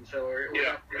awesome, so we're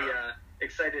definitely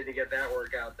excited to get that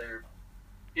work out there.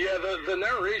 Yeah, the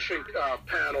narration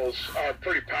panels are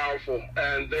pretty powerful,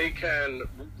 and they can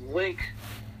link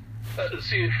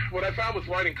see, what I found with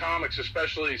writing comics,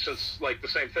 especially since, like, the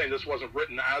same thing, this wasn't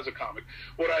written as a comic.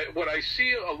 What I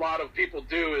see a lot of people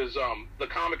do is the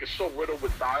comic is so riddled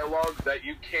with dialogue that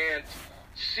you can't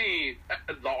see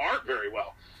the art very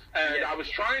well. And I was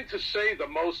trying to say the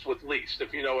most with least,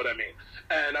 if you know what I mean.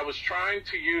 And I was trying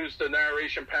to use the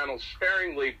narration panels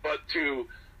sparingly, but to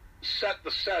set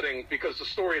the setting, because the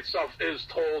story itself is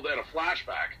told in a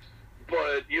flashback,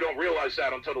 but you don't realize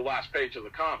that until the last page of the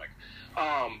comic.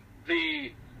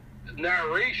 The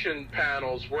narration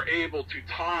panels were able to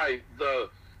tie the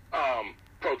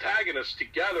protagonists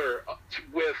together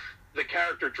with the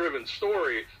character-driven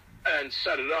story and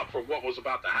set it up for what was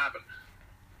about to happen.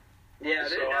 Yeah,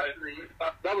 so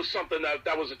that was something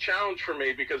that was a challenge for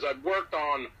me, because I worked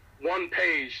on one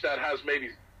page that has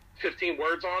maybe 15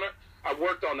 words on it. I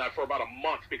worked on that for about a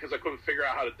month because I couldn't figure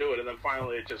out how to do it, and then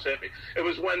finally it just hit me. It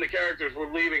was when the characters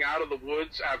were leaving out of the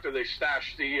woods after they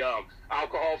stashed the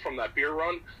alcohol from that beer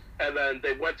run, and then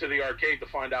they went to the arcade to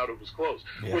find out it was closed,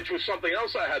 which was something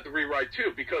else I had to rewrite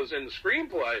too, because in the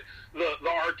screenplay, the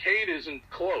arcade isn't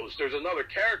closed. There's another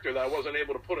character that I wasn't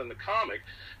able to put in the comic,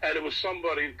 and it was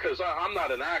somebody, because I'm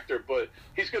not an actor, but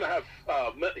he's going to have,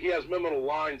 he has minimal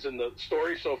lines in the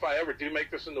story, so if I ever do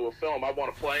make this into a film, I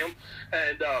want to play him.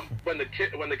 And when the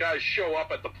guys show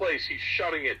up at the place, he's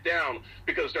shutting it down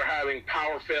because they're having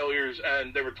power failures,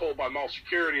 and they were told by mall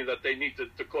security that they need to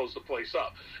close the place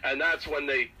up. And that's when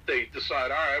they decide,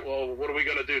 all right, well, what are we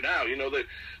going to do now? You know, they've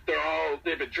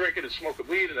been drinking and smoking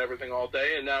weed and everything all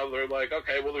day, and now they're like,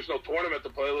 okay, well, there's no tournament to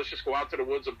play, let's just go out to the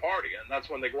woods and party. And that's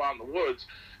when they go out in the woods,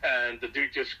 and the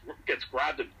dude just gets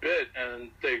grabbed and bit,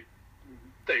 and they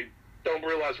don't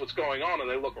realize what's going on, and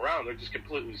they look around, they're just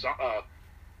completely surrounded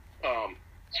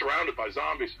by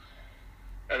zombies.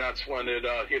 And that's when it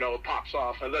pops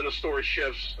off. And then the story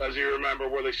shifts, as you remember,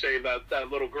 where they save that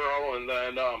little girl, and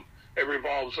then it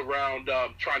revolves around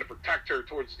trying to protect her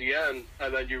towards the end,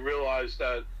 and then you realize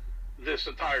that this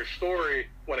entire story,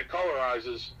 when it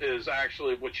colorizes, is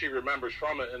actually what she remembers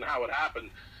from it and how it happened.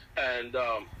 And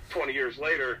 20 years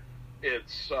later,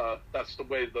 that's the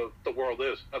way the world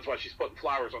is. That's why she's putting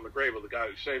flowers on the grave of the guy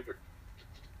who saved her.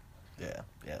 Yeah,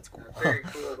 it's cool. Very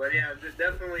cool, but yeah,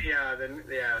 definitely,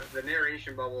 the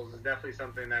narration bubbles is definitely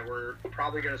something that we're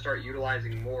probably going to start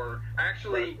utilizing more. I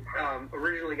actually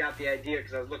originally got the idea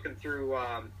because I was looking through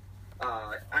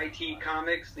IT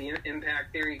Comics, the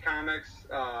Impact Theory comics.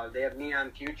 They have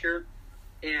Neon Future,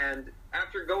 and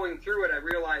after going through it, I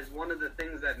realized one of the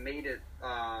things that made it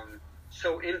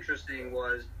so interesting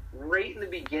was right in the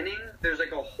beginning, there's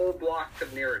like a whole block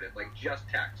of narrative, like just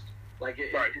text. Like,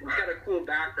 it's got a cool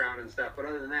background and stuff, but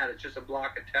other than that, it's just a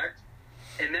block of text.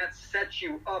 And that sets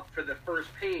you up for the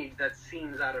first page that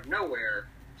seems out of nowhere.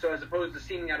 So as opposed to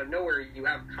seeming out of nowhere, you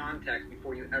have context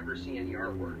before you ever see any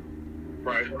artwork.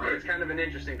 Right. So it's kind of an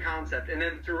interesting concept. And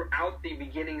then throughout the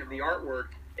beginning of the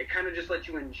artwork, it kind of just lets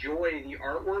you enjoy the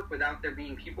artwork without there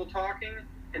being people talking.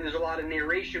 And there's a lot of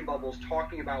narration bubbles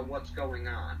talking about what's going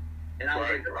on. And I was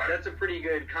like, that's a pretty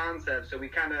good concept. So we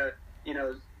kind of,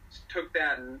 took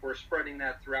that and we're spreading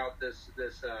that throughout this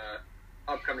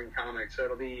upcoming comic. So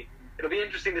it'll be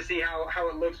interesting to see how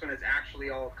it looks when it's actually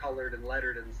all colored and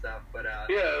lettered and stuff. But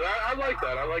I like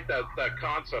that. I like that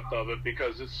concept of it,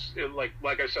 because it's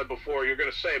like I said before, you're going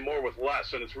to say more with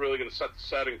less, and it's really going to set the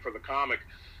setting for the comic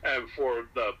and for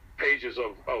the pages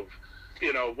of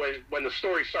when the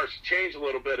story starts to change a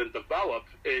little bit and develop.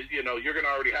 You're going to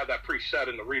already have that preset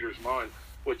in the reader's mind,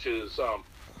 which is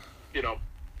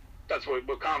that's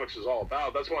what comics is all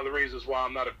about. That's one of the reasons why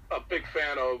I'm not a big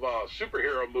fan of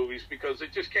superhero movies, because they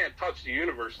just can't touch the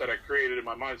universe that I created in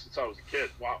my mind since I was a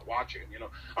kid watching.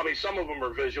 I mean, some of them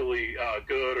are visually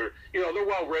good, or they're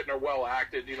well written or well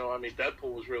acted. I mean,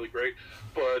 Deadpool was really great,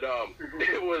 but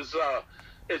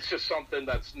it's just something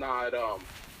that's not.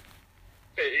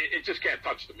 It just can't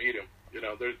touch the medium.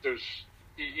 There's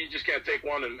you just can't take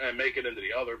one and make it into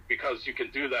the other, because you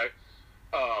can do that.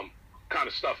 Kind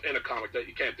of stuff in a comic that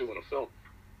you can't do in a film.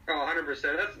 Oh,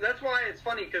 100%. That's why it's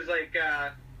funny, because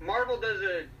Marvel does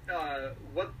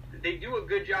they do a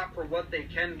good job for what they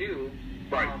can do,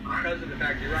 because of the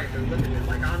fact you're right, they're limited.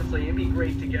 Like, honestly, it'd be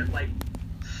great to get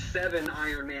 7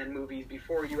 Iron Man movies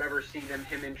before you ever see him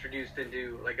introduced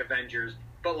into Avengers.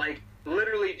 But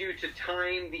literally due to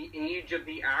time, the age of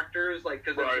the actors,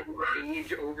 because they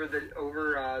age over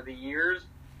the years,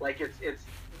 it's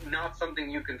not something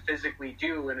you can physically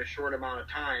do in a short amount of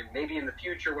time. Maybe in the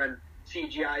future when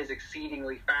CGI is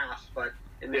exceedingly fast, but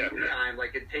in the meantime,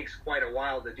 it takes quite a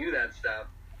while to do that stuff.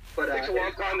 But it takes a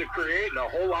long time to create and a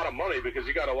whole lot of money, because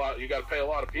you got to pay a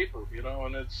lot of people,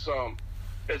 and it's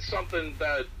something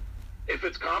that if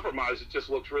it's compromised, it just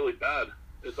looks really bad.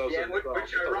 It doesn't. Yeah, which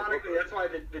ironically, that's why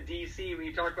the DC.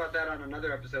 We talked about that on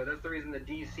another episode. That's the reason the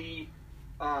DC,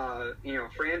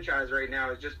 franchise right now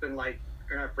has just been like,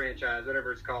 or not franchise,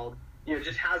 whatever it's called.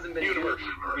 Just hasn't been universe.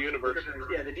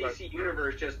 Yeah, the DC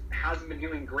universe just hasn't been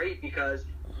doing great because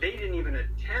they didn't even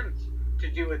attempt to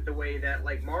do it the way that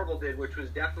like Marvel did, which was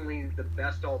definitely the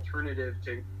best alternative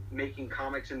to making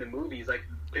comics into movies, like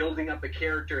building up a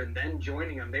character and then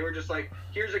joining them. They were just like,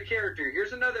 here's a character,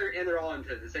 here's another, and they're all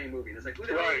into the same movie. And it's like, who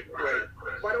the hell? Right.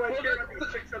 Why do I care about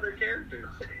these 6 other characters?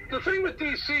 The thing with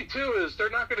DC too is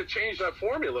they're not going to change that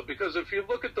formula, because if you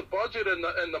look at the budget and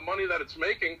the money that it's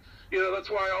making, that's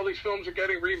why all these films are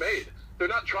getting remade. They're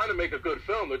not trying to make a good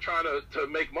film; they're trying to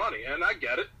make money, and I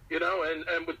get it,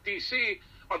 And with DC,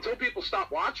 until people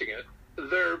stop watching it,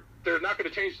 they're not going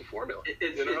to change the formula.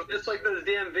 It's just like those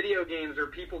damn video games where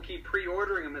people keep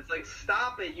pre-ordering them. It's like,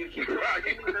 stop it! You keep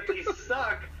saying that they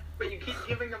suck, but you keep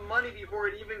giving them money before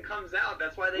it even comes out.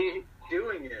 That's why they keep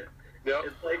doing it. Yep.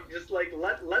 It's like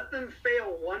let them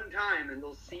fail one time and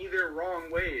they'll see their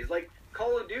wrong ways. Like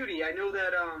Call of Duty, I know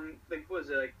that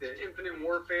the Infinite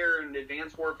Warfare and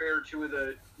Advanced Warfare, 2 of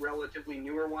the relatively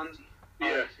newer ones.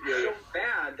 So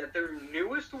bad that their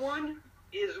newest one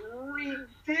is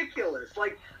ridiculous.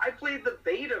 Like, I played the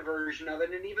beta version of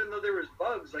it, and even though there was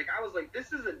bugs, like, I was like,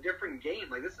 this is a different game.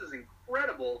 Like, this is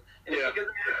incredible. And it's because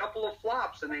they had a couple of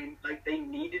flops, and they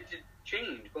needed to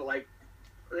change. But, like,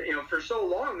 for so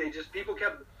long, people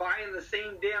kept buying the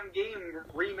same damn game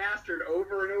remastered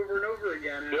over and over and over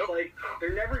again. And it's like,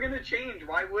 they're never going to change.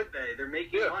 Why would they? They're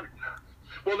making money.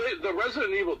 Well, the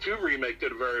Resident Evil 2 remake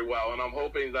did very well, and I'm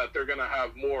hoping that they're going to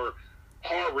have more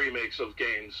horror remakes of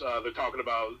games. They're talking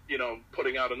about,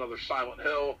 putting out another Silent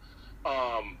Hill.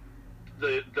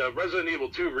 The Resident Evil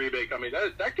 2 remake, I mean,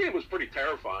 that game was pretty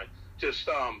terrifying. Just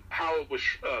how it was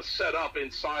set up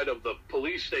inside of the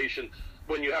police station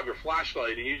when you have your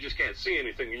flashlight and you just can't see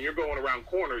anything, and you're going around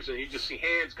corners and you just see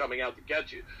hands coming out to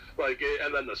get you.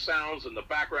 And then the sounds and the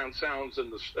background sounds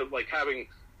and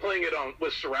playing it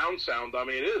with surround sound. I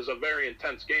mean, it is a very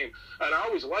intense game. And I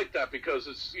always like that because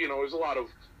it's, there's a lot of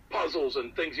puzzles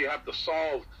and things you have to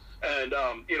solve, and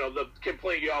the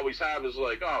complaint you always have is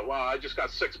like, oh wow, I just got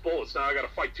 6 bullets, now I got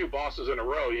to fight 2 bosses in a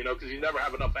row, because you never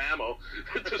have enough ammo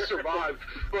to survive.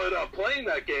 But playing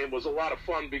that game was a lot of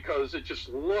fun because it just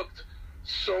looked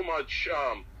so much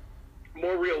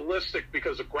more realistic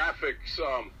because of graphics,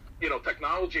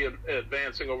 technology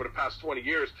advancing over the past 20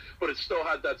 years, but it still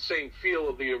had that same feel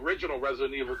of the original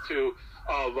Resident Evil 2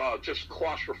 of just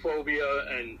claustrophobia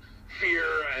and fear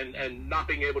and not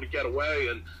being able to get away.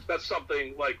 And that's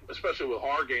something, like, especially with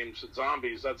horror games and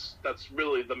zombies, that's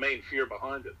really the main fear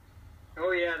behind it.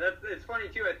 Oh yeah, it's funny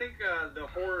too. I think the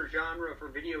horror genre for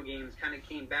video games kind of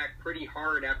came back pretty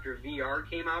hard after VR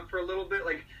came out for a little bit.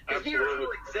 Like, because VR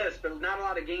still exists, but not a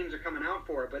lot of games are coming out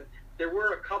for it. But there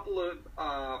were a couple of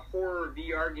horror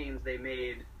VR games they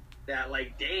made that,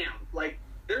 like, damn, like,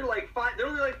 they're like they're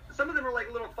only like, some of them are like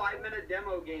little 5-minute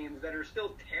demo games that are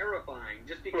still terrifying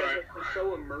just because they're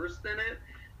so immersed in it.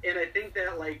 And I think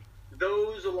that, like,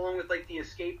 those, along with like the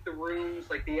Escape the Rooms,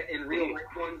 like the in real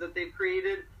life ones that they've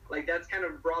created, like, that's kind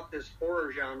of brought this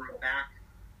horror genre back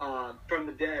from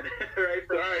the dead, right?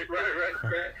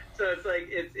 Right. So it's like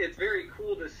it's very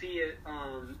cool to see it.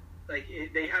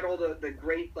 They had all the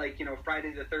great, like,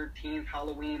 Friday the 13th,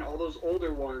 Halloween, all those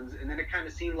older ones, and then it kind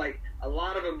of seemed like a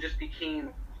lot of them just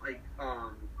became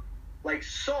like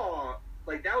Saw.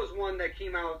 Like, that was one that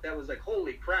came out that was like,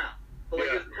 holy crap. But like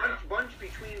there's a bunch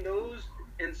between those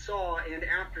and Saw and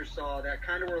after Saw that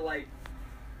kind of were like,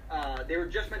 they were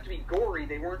just meant to be gory.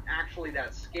 They weren't actually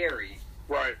that scary.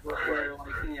 Right. Where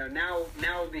like, now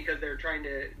because they're trying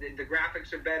to, the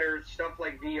graphics are better, stuff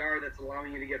like VR that's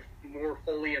allowing you to get more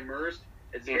fully immersed.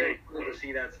 It's very cool to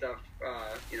see that stuff,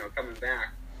 coming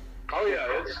back. Oh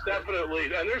yeah, it's definitely,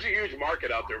 and there's a huge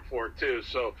market out there for it too.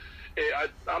 So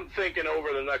I'm thinking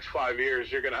over the next 5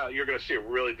 years, you're gonna see a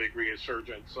really big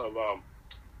resurgence of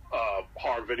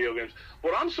horror video games.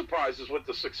 What I'm surprised is with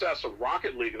the success of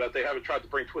Rocket League that they haven't tried to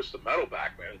bring Twisted Metal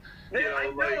back, man. I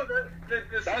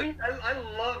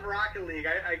love Rocket League.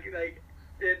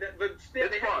 They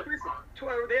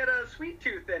had a Sweet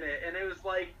Tooth in it, and it was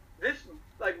like this.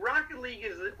 Like, Rocket League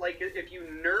is like if you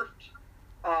nerfed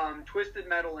Twisted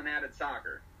Metal and added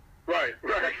soccer. Right.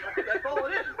 That's all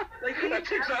it is. Like,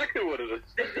 that's exactly what it is.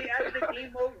 They added a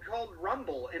game mode called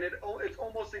Rumble, and it's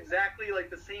almost exactly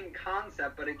like the same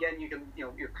concept, but again, you can,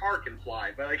 your car can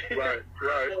fly. But like, right.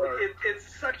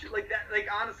 It's such like that. Like,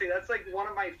 honestly, that's like one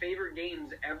of my favorite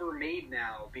games ever made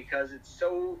now because it's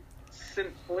so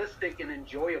simplistic and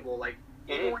enjoyable. Like,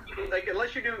 even when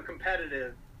unless you're doing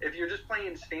competitive, if you're just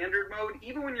playing standard mode,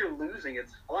 even when you're losing,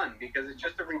 it's fun because it's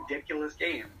just a ridiculous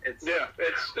game.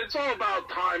 It's all about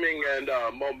timing and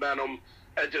momentum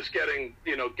and just getting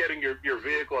your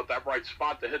vehicle at that right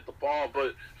spot to hit the ball.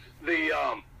 But the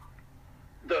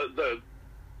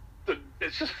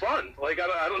it's just fun. Like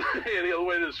I don't know any other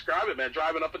way to describe it, man.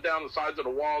 Driving up and down the sides of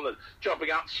the wall and then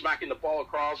jumping out and smacking the ball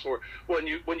across, or when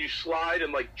you slide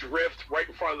and like drift right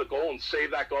in front of the goal and save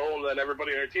that goal, and then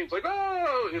everybody on your team's like,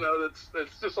 oh,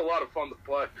 it's just a lot of fun to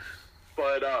play.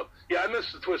 But I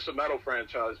miss the Twisted Metal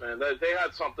franchise, man. They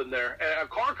had something there. And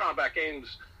car combat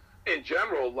games in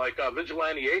general, like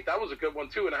Vigilante 8, that was a good one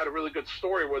too, and it had a really good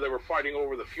story where they were fighting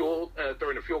over the fuel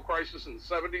during the fuel crisis in the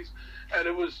 70s, and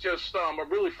it was just a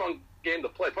really fun game to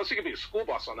play. Plus, you could be a school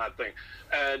bus on that thing,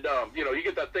 and you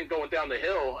get that thing going down the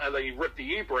hill, and then you rip the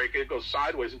e-brake, and it goes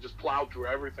sideways and just plowed through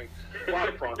everything. A lot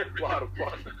of fun. A lot of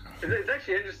fun. It's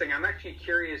actually interesting. I'm actually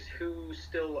curious who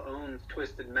still owns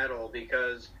Twisted Metal,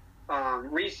 because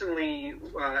recently,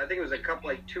 I think it was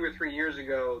 2 or 3 years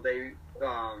ago, they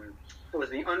was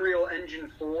the Unreal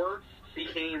Engine 4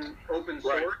 became open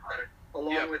source, right,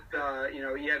 along with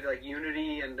you had like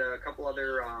Unity and a couple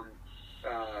other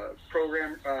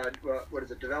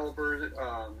developers,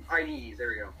 IDEs, there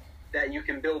we go, that you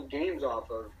can build games off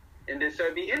of. And so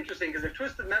it'd be interesting, because if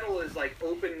Twisted Metal is like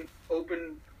open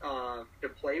to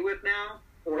play with now,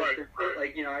 or right,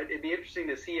 it'd be interesting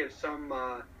to see if some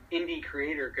indie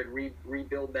creator could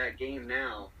rebuild that game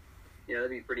now. That'd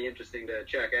be pretty interesting to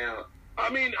check out. I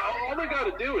mean, all they got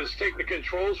to do is take the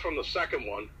controls from the second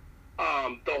one.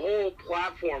 The whole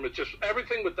platform, it's just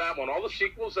everything with that one. All the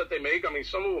sequels that they make, I mean,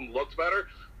 some of them looked better,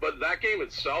 but that game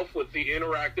itself with the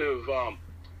interactive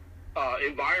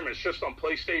environments just on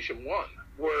PlayStation 1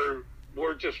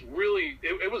 were just really,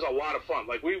 it was a lot of fun.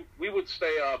 Like, we would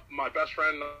stay up, my best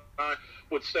friend and I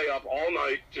would stay up all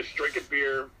night just drinking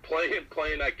beer,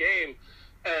 playing that game,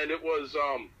 and it was...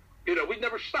 we'd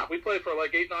never stop. We played for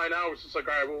like 8-9 hours. It's like,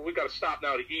 all right, well, we got to stop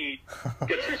now to eat,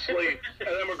 get some sleep, and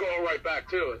then we're going right back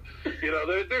to it.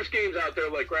 There's games out there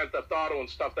like Grand Theft Auto and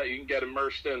stuff that you can get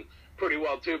immersed in pretty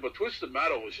well too. But Twisted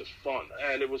Metal was just fun,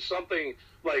 and it was something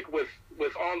like with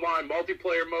online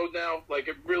multiplayer mode now, like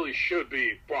it really should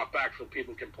be brought back so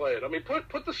people can play it. I mean,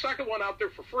 put the second one out there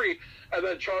for free, and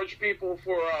then charge people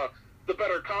for the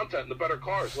better content and the better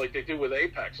cars, like they do with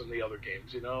Apex and the other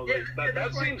games,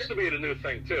 that seems to be the new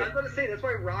thing too. I was going to say, that's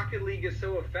why Rocket League is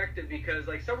so effective, because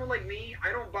like someone like me,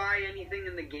 I don't buy anything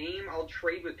in the game, I'll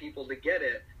trade with people to get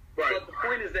it. Right. But the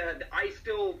point is that I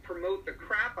still promote the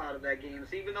crap out of that game.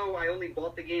 So even though I only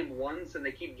bought the game once, and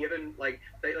they keep giving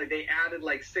they added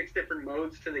like 6 different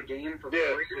modes to the game for free.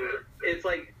 Yeah. It's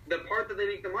like the part that they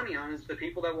make the money on is the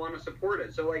people that want to support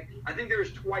it. So like I think there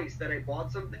was twice that I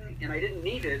bought something and I didn't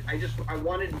need it. I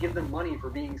wanted to give them money for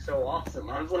being so awesome.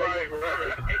 I was like,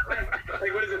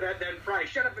 like what is it, that price?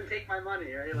 Shut up and take my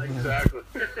money, right? Like exactly.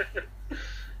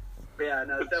 Yeah,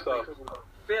 no, it's definitely cool.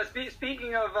 But yeah,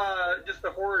 speaking of just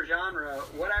the horror genre,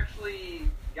 what actually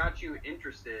got you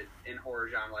interested in horror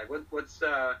genre? Like, what was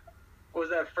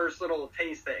that first little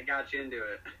taste that got you into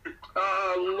it?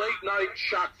 Late night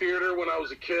shock theater when I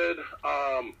was a kid.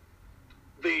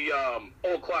 The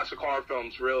old classic horror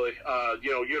films, really.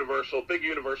 Universal, big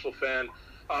Universal fan.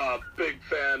 Big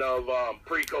fan of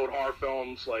pre-code horror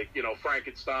films like,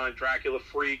 Frankenstein, Dracula,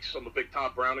 Freaks. I'm a big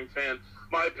Todd Browning fan.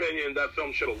 My opinion, that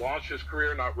film should have launched his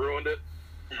career, not ruined it.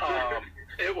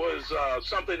 It was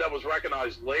something that was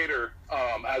recognized later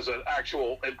as an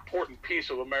actual important piece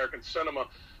of American cinema.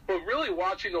 But really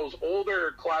watching those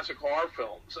older classic horror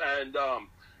films, and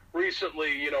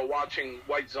recently, watching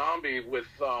White Zombie with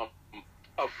a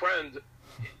friend,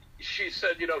 she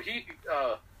said,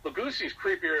 Lugosi's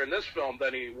creepier in this film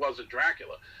than he was in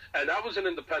Dracula. And that was an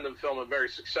independent film and very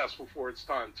successful for its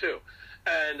time, too.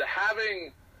 And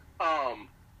having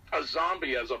a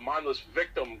zombie as a mindless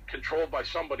victim controlled by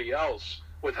somebody else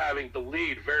with having the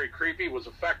lead very creepy was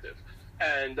effective.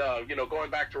 And, going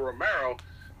back to Romero,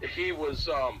 he was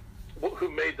who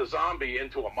made the zombie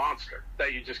into a monster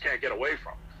that you just can't get away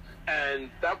from. And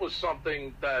that was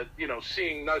something that,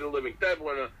 seeing Night of the Living Dead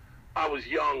when I was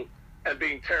young and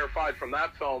being terrified from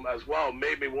that film as well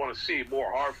made me want to see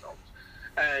more horror films.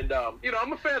 And,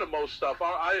 I'm a fan of most stuff.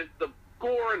 The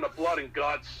gore and the blood and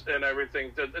guts and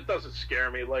everything, it doesn't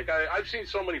scare me. Like, I've seen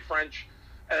so many French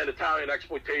and Italian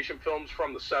exploitation films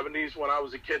from the 70s when I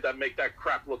was a kid that make that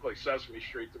crap look like Sesame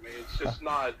Street to me. It's just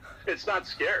it's not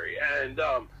scary. And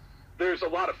there's a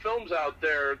lot of films out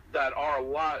there that are a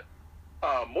lot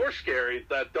more scary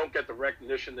that don't get the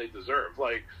recognition they deserve.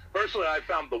 Like, personally, I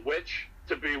found The Witch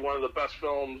to be one of the best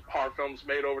horror films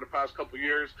made over the past couple of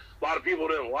years. A lot of people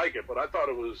didn't like it, but I thought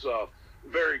it was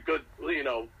very good, you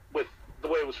know, with the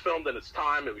way it was filmed in its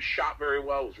time. It was shot very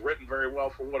well. It was written very well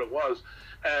for what it was.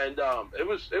 And it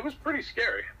was pretty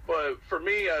scary. But for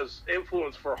me, as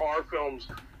influence for horror films,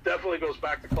 definitely goes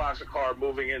back to classic horror,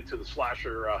 moving into the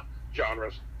slasher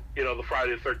genres. You know, the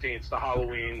Friday the 13th, the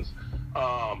Halloweens,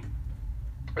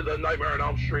 the Nightmare on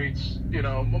Elm Streets. You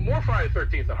know, more Friday the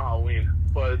 13th than Halloween.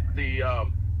 But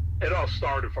it all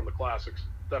started from the classics.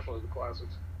 Definitely the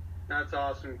classics. That's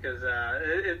awesome, because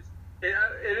it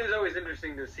is always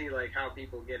interesting to see like how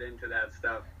people get into that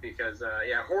stuff, because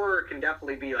horror can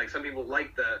definitely be like, some people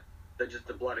like the just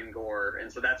the blood and gore,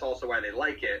 and so that's also why they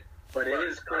like it. But it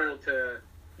is cool to,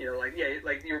 you know, like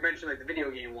like you were mentioning, like the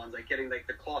video game ones, like getting like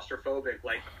the claustrophobic,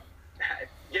 like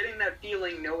getting that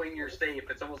feeling, knowing you're safe.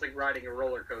 It's almost like riding a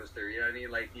roller coaster. You know what I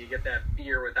mean? Like you get that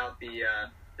fear without the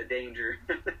danger.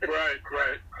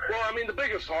 Right. Well, I mean, the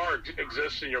biggest horror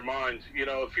exists in your mind. You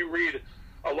know, if you read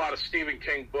a lot of Stephen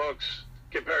King books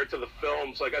compared to the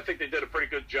films, like I think they did a pretty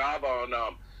good job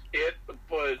on it,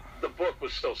 but the book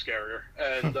was still scarier.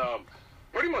 And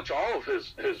pretty much all of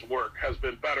his work has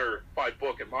been better by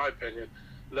book, in my opinion.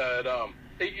 That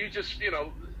you just, you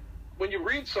know, when you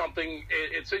read something,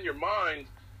 it's in your mind,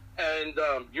 and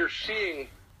you're seeing.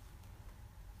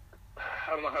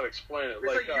 I don't know how to explain it.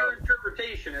 It's like your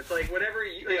interpretation. It's like whatever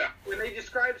you. Like, when they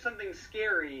describe something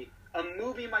scary, a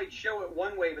movie might show it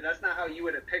one way, but that's not how you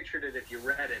would have pictured it if you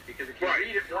read it. Because if you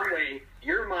read it one way,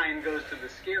 your mind goes to the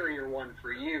scarier one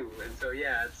for you. And so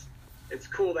it's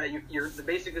cool that you're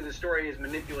basically the story is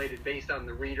manipulated based on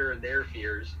the reader and their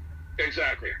fears.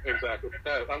 Exactly.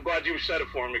 I'm glad you said it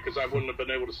for me, because I wouldn't have been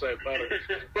able to say it better.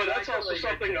 But that's also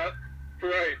something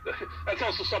that's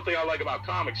also something I like about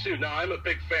comics too. Now, I'm a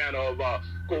big fan of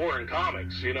gore in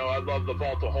comics. You know, I love the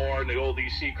Vault of Horror and the old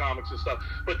EC comics and stuff.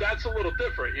 But that's a little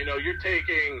different. You know, you're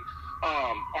taking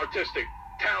artistic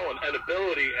talent and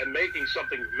ability and making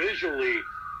something visually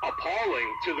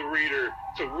appalling to the reader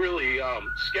to really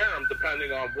scare them,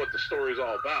 depending on what the story's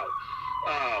all about.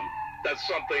 That's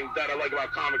something that I like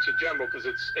about comics in general, because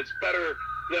it's better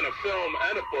than a film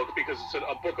and a book, because it's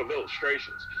a book of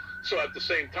illustrations. So at the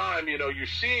same time, you know, you're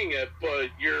seeing it, but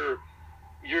you're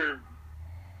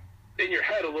in your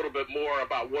head a little bit more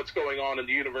about what's going on in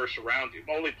the universe around you.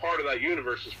 Only part of that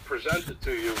universe is presented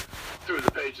to you through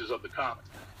the pages of the comic.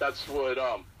 That's what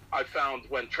I found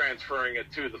when transferring it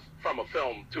from a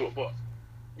film to a book.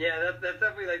 Yeah, that's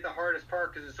definitely like the hardest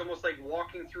part, because it's almost like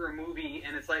walking through a movie,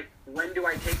 and it's like, when do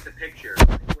I take the picture?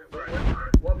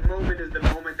 What moment is the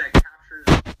moment that captures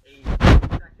a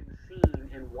 2-second scene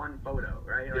in one photo,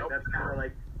 right? Like, that's kind of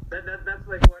like that's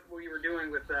like what we were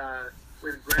doing with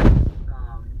Greg's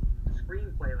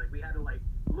screenplay. Like, we had to like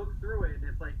look through it, and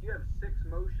it's like, you have 6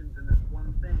 motions in this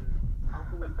one thing. How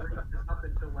can we break this up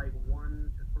into like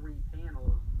 1 to 3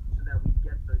 panels so that we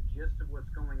get the gist of what's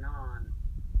going on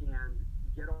and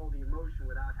get all the emotion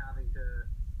without having to,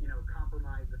 you know,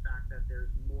 compromise the fact that there's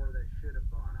more that should have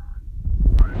gone on.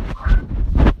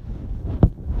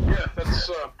 Yeah,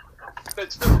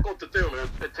 that's difficult to do, man.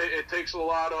 It takes a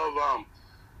lot of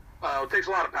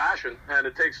passion, and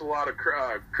it takes a lot of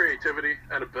creativity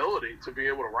and ability to be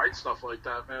able to write stuff like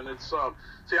that, man. It's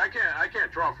see, I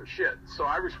can't draw for shit, so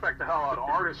I respect the hell out of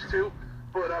artists too.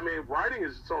 But I mean, writing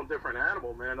is its own different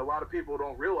animal, man. A lot of people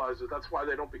don't realize that. That's why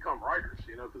they don't become writers,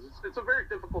 you know, because it's a very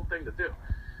difficult thing to do,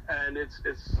 and it's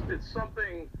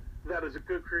something that is a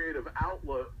good creative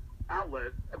outlet.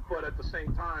 But at the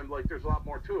same time, like, there's a lot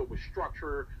more to it with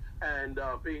structure and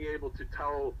being able to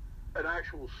tell an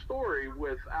actual story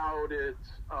without it,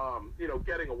 you know,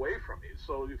 getting away from you.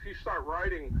 So if you start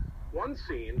writing one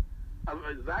scene,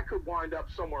 that could wind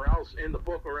up somewhere else in the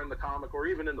book or in the comic or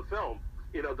even in the film,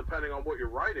 you know, depending on what you're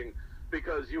writing,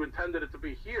 because you intended it to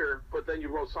be here, but then you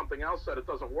wrote something else that it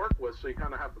doesn't work with, so you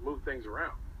kind of have to move things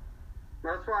around.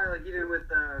 Well, that's why, like, even with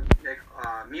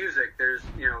music, there's,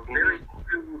 you know, very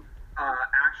few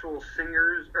actual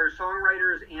singers or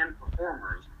songwriters and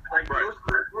performers. Like,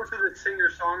 most of the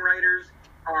singer-songwriters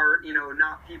are, you know,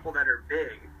 not people that are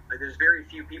big. Like, there's very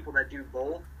few people that do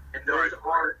both, and those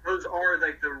are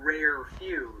like the rare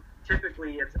few.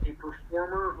 Typically, it's a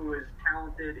performer who is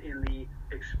talented in the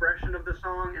expression of the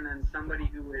song, and then somebody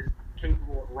who is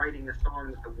capable of writing a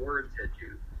song that the words hit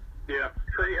you. Yeah,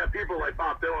 so you have people like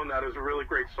Bob Dylan that is a really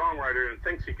great songwriter and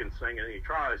thinks he can sing, and he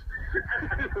tries,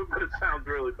 but it sounds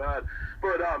really bad.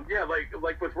 But yeah,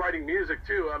 like with writing music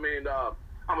too. I mean,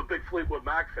 I'm a big Fleetwood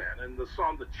Mac fan, and the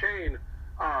song "The Chain"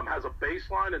 has a bass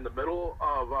line in the middle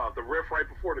of the riff right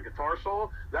before the guitar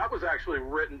solo. That was actually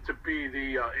written to be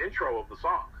the intro of the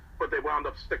song, but they wound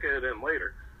up sticking it in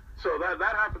later. So that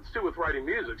happens too with writing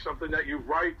music. Something that you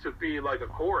write to be like a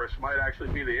chorus might actually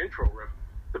be the intro riff.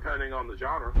 depending on the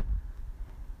genre.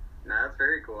 Nah, that's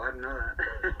very cool. I didn't know that.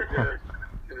 Yeah.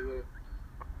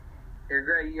 Here,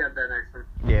 Greg, you got that next one.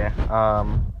 Yeah.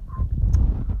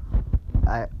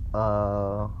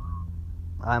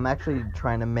 I'm actually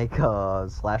trying to make a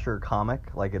slasher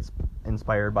comic, like it's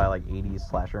inspired by like 80s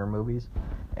slasher movies,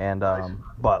 and Nice.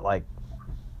 but like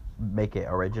make it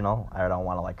original. I don't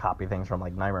want to like copy things from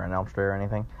like Nightmare on Elm Street or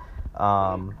anything.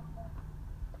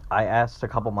 I asked a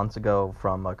couple months ago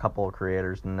from a couple of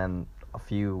creators, and then a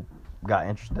few got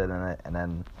interested in it, and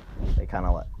then they kind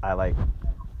of I like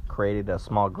created a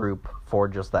small group for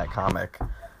just that comic,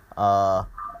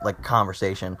 like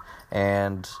conversation,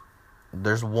 and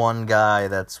there's one guy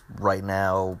that's right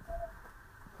now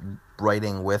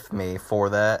writing with me for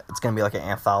that. It's gonna be like an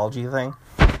anthology thing,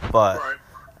 but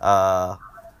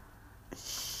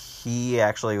he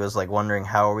actually was like wondering,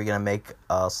 how are we gonna make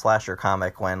a slasher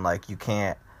comic when like it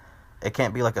can't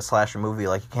be like a slasher movie,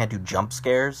 like you can't do jump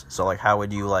scares, so like how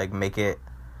would you like make it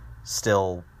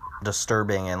still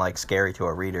disturbing and like scary to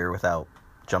a reader without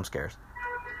jump scares?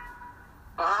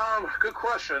 Good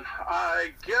question.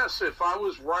 I guess if I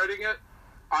was writing it,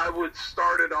 I would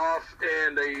start it off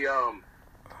in a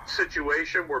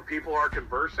situation where people are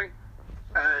conversing,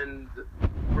 and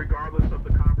regardless of the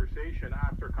conversation,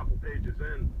 after a couple pages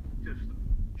in, just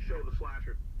show the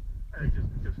slasher and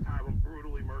just have them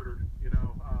brutally murdered. You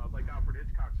know, like Alfred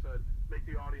Hitchcock said, make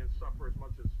the audience suffer as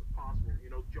much as possible. You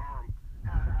know, jar them.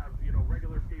 Have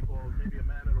regular people, maybe a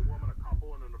man and a woman, a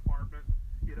couple in an apartment.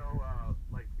 You know,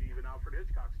 like even Alfred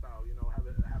Hitchcock style. You know, have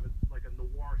it like a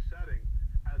noir setting,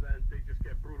 and then they just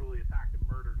get brutally attacked and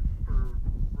murdered for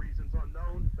reasons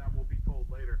unknown that will be told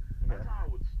later. That's how I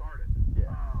would start it.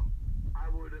 Yeah. I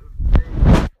would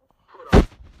maybe put a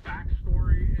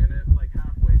backstory in it, like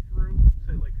halfway through,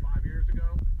 say like 5 years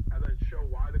ago, and then show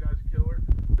why the guy's a killer,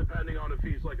 depending on if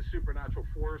he's like a supernatural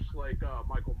force, like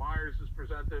Michael Myers is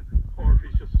presented, or if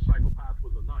he's just a psychopath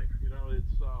with a knife. You know,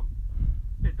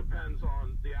 it depends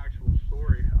on the actual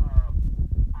story.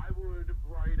 I would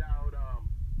write out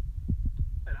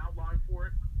an outline for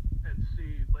it and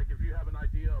see, like, if you have an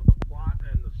idea of the plot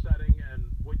and the setting and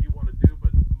what you want to do,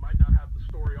 but might not have the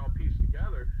story all pieced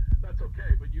together, that's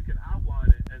okay, but you can outline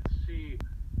it and see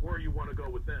where you want to go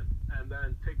within, and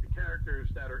then take the characters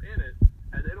that are in it,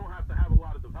 and they don't have to have a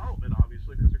lot of development,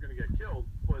 obviously, because they're going to get killed,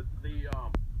 but they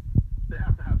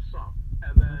have to have some,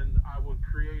 and then I would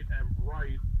create and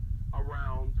write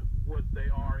around what they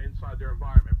are inside their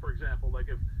environment. For example, like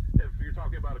if you're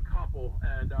talking about a couple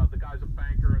and the guy's a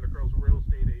banker and the girl's a real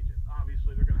estate agent,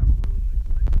 obviously they're going to have a really nice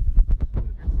place. But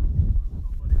if you're talking about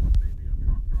somebody who's maybe a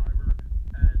truck driver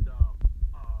and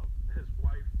his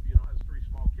wife, has 3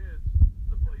 small kids,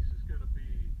 the place is going to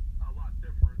be a lot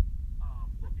different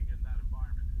looking in that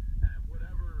environment. And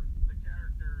whatever the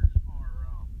characters are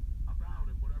about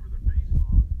and whatever they're based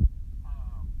on,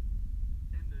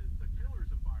 in the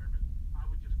killer's environment, I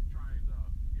would just try and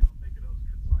make it as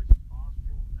concise as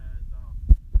possible. And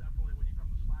definitely when you come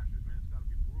to slashers, man, it's got to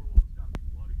be brutal. It's got to be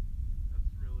bloody. That's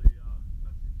really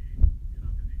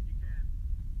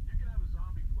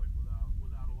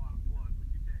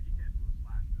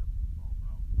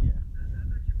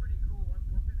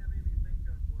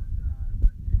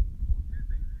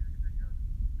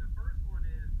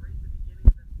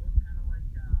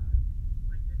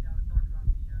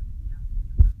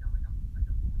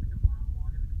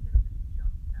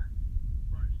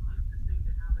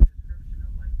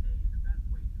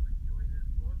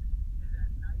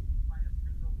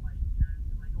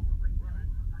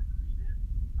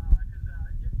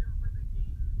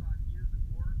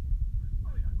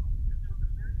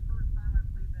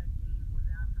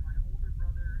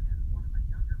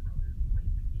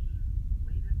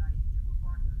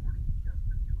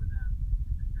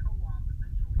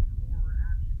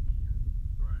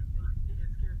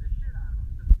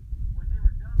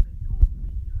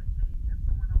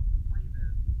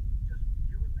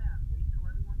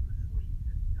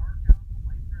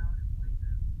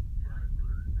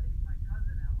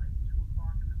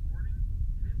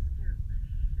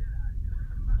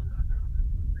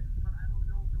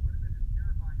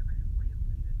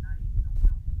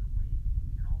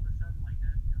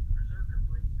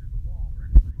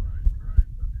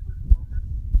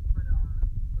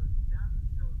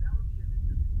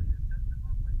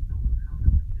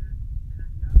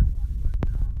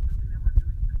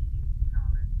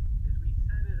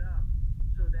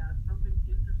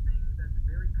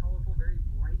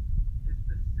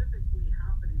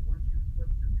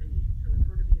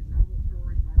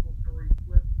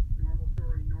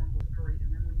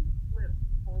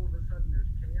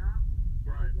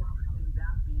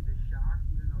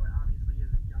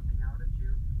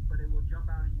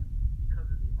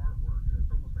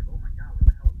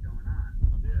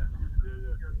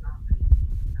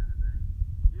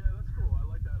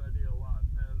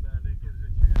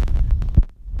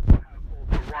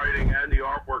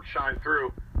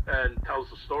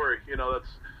tells the story. You know,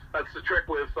 that's the trick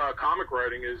with comic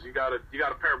writing is you gotta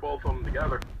pair both of them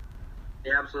together.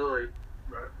 Yeah, absolutely.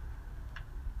 Right.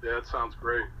 Yeah, that sounds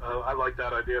great. I like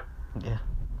that idea. Yeah.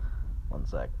 One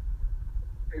sec.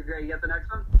 Hey, Greg, you got the next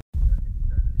one?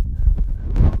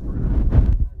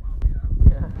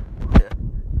 Yeah.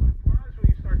 When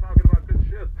you start talking about good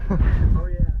shit. Oh,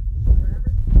 yeah.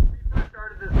 Whenever we first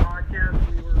started this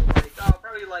podcast, we were like,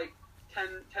 probably like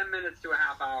 10 minutes to a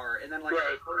half hour. And then, like,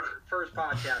 right. the first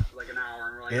podcast was like an hour.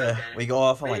 And we're like, Yeah, okay. we go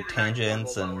off on, Maybe like, the next one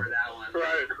tangents will and... lower that one. Right.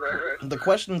 The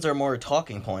questions are more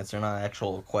talking points. They're not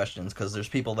actual questions, because there's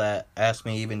people that ask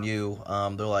me, even you,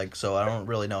 they're like, so I don't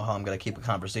really know how I'm going to keep a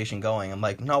conversation going. I'm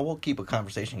like, no, we'll keep a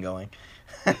conversation going.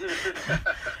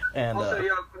 And also,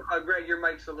 Greg, your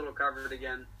mic's a little covered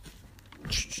again.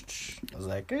 Is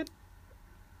that good?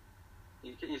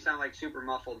 You sound like super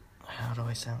muffled. How do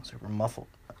I sound super muffled?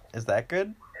 Is that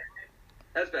good?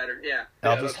 That's better, yeah.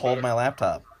 I'll Yeah, just that's hold better. my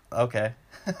laptop. Okay.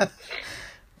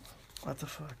 What the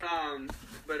fuck?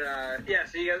 Yeah,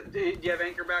 so you guys, do you have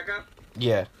Anchor back up?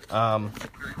 Yeah.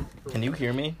 Can you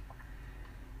hear me?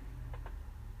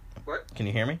 What? Can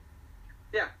you hear me?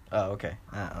 Yeah. Oh, okay.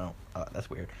 I don't know. That's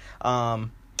weird.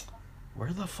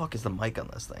 Where the fuck is the mic on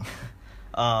this thing?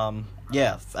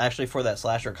 Yeah, actually for that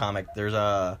slasher comic, there's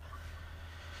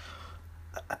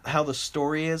how the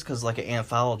story is, because like an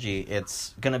anthology,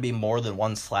 it's gonna be more than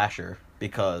one slasher,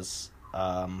 because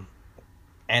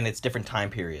and it's different time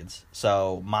periods.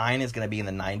 So mine is gonna be in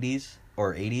the 90s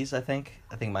or 80s, I think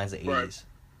mine's the 80s.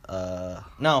 Right.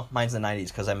 No, mine's the 90s,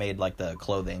 because I made like the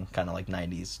clothing kind of like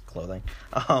 90s clothing.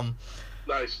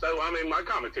 Nice. I mean, my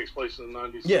comic takes place in the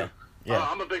 90s. Yeah. Yeah.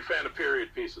 I'm a big fan of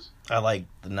period pieces. I like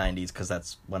the 90s because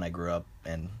that's when I grew up,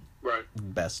 and Right.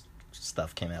 best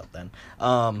stuff came out then.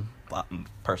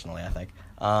 Personally, I think.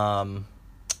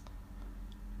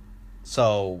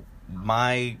 So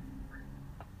my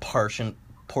portion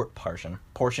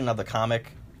of the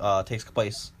comic takes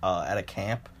place at a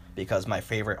camp, because my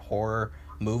favorite horror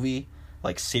movie,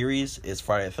 like, series is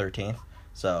Friday the 13th.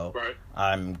 So Right.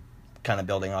 I'm kind of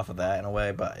building off of that in a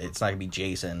way, but it's not gonna be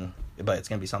Jason, but it's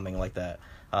gonna be something like that.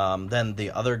 Then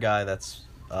the other guy that's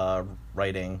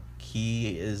writing,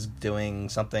 he is doing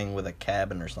something with a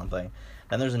cabin or something.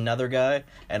 Then there's another guy,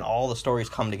 and all the stories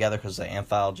come together because it's an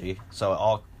anthology, so it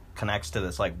all connects to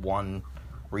this like one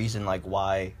reason, like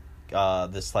why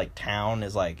this like town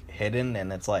is like hidden,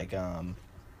 and it's like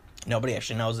nobody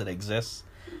actually knows it exists,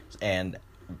 and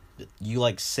you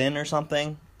like sin or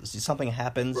something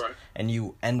happens, Right. and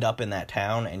you end up in that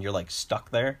town, and you're like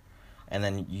stuck there, and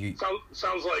then you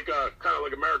Sounds like kind of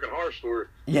like American Horror Story.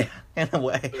 yeah, in a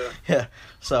way. Yeah.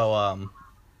 So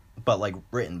but like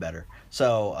written better.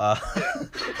 So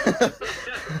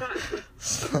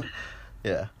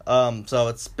yeah. So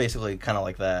it's basically kind of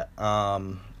like that.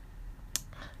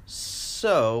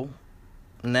 So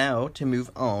now to move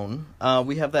on,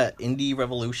 we have that Indie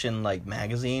Revolution like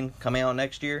magazine coming out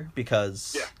next year,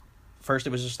 because first it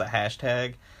was just a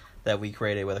hashtag that we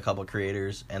created with a couple of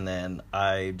creators, and then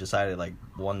I decided like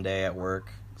one day at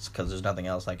work, because there's nothing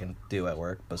else I can do at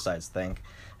work besides think,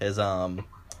 is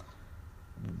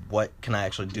what can I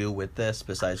actually do with this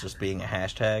besides just being a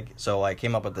hashtag. So I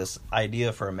came up with this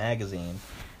idea for a magazine,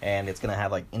 and it's gonna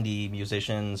have like indie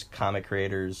musicians, comic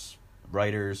creators,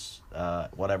 writers,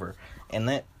 whatever,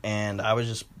 and I was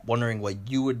just wondering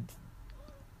what you would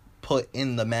put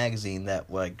in the magazine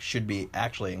that like should be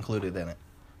actually included in it.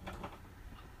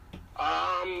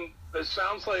 It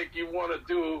sounds like you want to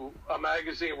do a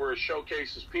magazine where it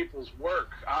showcases people's work.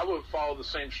 I would follow the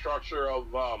same structure of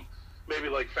maybe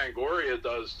like Fangoria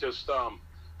does. Just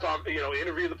talk,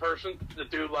 interview the person, to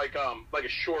do like a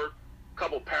short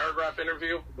couple paragraph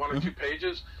interview, 1 or 2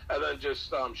 pages, and then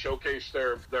just showcase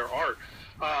their art.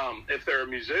 If they're a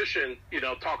musician,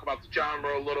 talk about the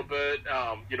genre a little bit,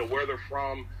 where they're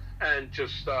from, and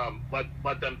just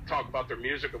let them talk about their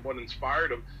music and what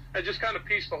inspired them, and just kind of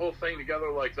piece the whole thing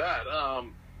together like that. I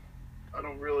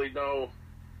don't really know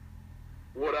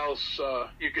what else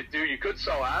you could do. You could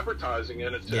sell advertising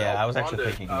in it. Yeah, I was fund actually it.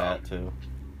 thinking that too.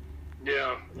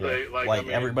 Yeah, Yeah.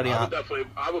 Everybody I on.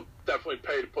 would definitely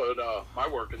pay to put my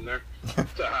work in there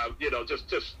to have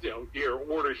just here,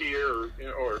 order here,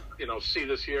 or see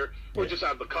this here, or just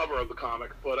have the cover of the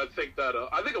comic. But I think that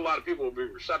a lot of people will be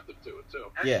receptive to it too.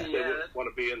 Actually, They would want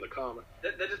to be in the comic.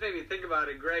 That just made me think about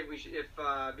it, Greg. We should, if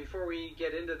before we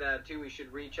get into that too, we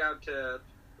should reach out to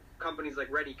companies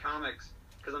like Ready Comics,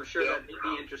 because I'm sure that they'd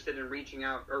be interested in reaching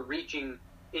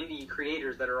indie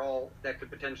creators that could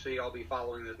potentially all be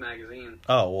following this magazine.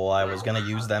 Oh, well, I was going to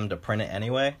use them to print it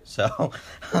anyway, so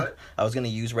What? I was going to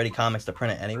use Ready Comics to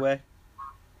print it anyway.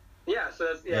 Yeah, so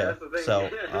that's the thing. So,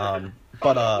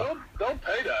 but they'll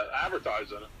pay to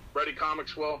advertise in it. Ready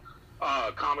Comics will,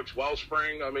 Comics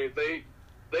Wellspring. I mean, they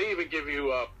even give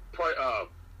you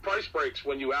price breaks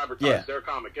when you advertise their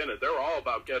comic in it. They're all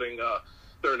about getting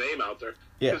their name out there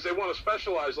because they want to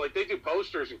specialize. Like they do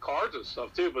posters and cards and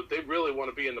stuff too, but they really want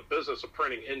to be in the business of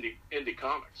printing indie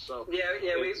comics. So we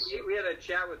had a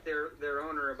chat with their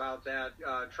owner about that,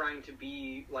 trying to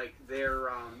be like their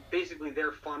basically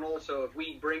their funnel. So if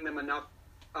we bring them enough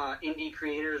indie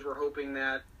creators, we're hoping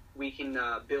that we can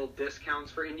build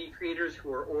discounts for indie creators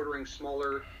who are ordering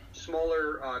smaller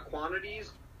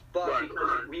quantities. But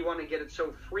because we want to get it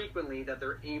so frequently that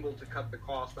they're able to cut the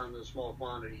cost on those small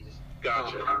quantities.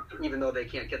 Gotcha. Even though they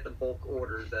can't get the bulk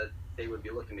orders that they would be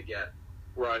looking to get.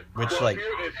 Right. Which, well, like,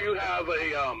 if you have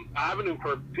a avenue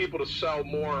for people to sell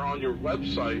more on your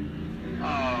website,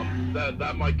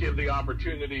 that might give the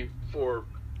opportunity for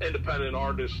independent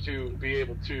artists to be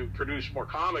able to produce more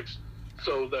comics,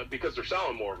 so that because they're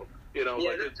selling more of them. You know.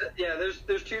 Yeah.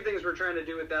 There's two things we're trying to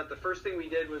do with that. The first thing we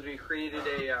did was we created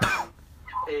a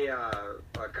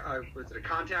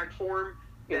contact form.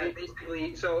 And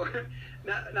basically, so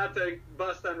not to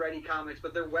bust on Ready Comics,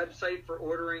 but their website for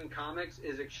ordering comics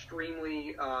is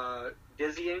extremely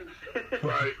dizzying.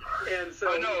 Right. And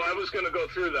so I know. I was going to go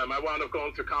through them. I wound up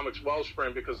going through Comics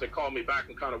Wellspring because they called me back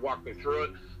and kind of walked me through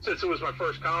it. Since it was my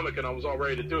first comic and I was all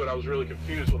ready to do it, I was really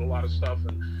confused with a lot of stuff.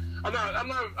 And I'm not.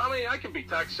 I mean, I can be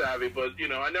tech savvy, but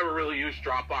I never really used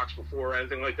Dropbox before or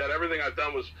anything like that. Everything I've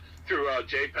done was through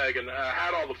JPEG, and I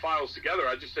had all the files together.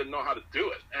 I just didn't know how to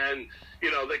do it. And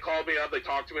they called me up, they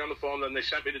talked to me on the phone, then they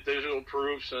sent me the digital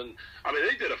proofs, and I mean,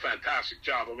 they did a fantastic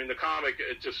job. I mean, the comic,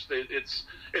 it's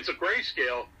a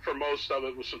grayscale for most of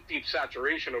it with some deep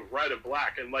saturation of red and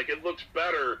black, and like it looks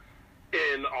better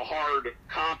in a hard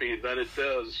copy than it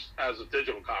does as a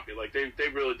digital copy. Like they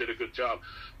really did a good job.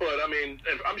 But I mean,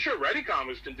 I'm sure Ready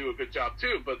Comics can do a good job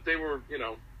too, but they were,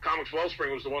 Comics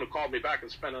Wellspring was the one who called me back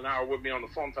and spent an hour with me on the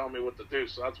phone telling me what to do,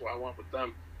 so that's why I went with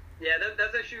them. Yeah,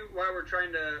 that's actually why we're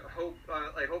trying to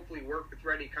hopefully work with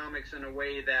Ready Comics in a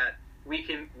way that we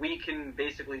can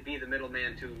basically be the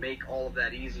middleman to make all of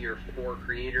that easier for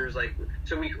creators. Like,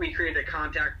 so we created a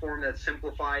contact form that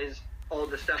simplifies all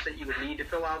of the stuff that you would need to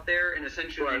fill out there, and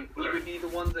essentially we would be the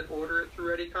ones that order it through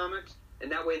Ready Comics,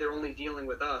 and that way they're only dealing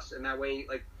with us, and that way,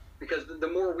 like, because the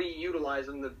more we utilize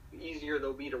them, the easier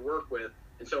they'll be to work with.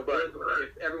 And so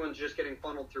if everyone's just getting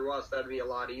funneled through us, that'd be a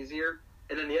lot easier.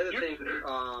 And then the other thing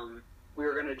we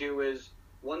were going to do is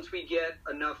once we get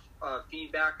enough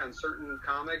feedback on certain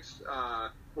comics,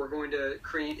 we're going to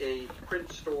create a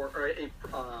print store or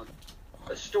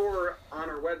a store on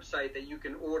our website that you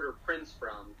can order prints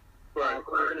from. We're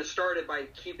going to start it by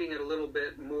keeping it a little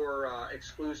bit more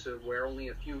exclusive, where only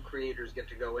a few creators get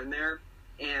to go in there.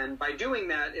 And by doing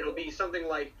that, it'll be something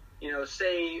like,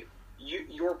 say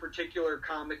your particular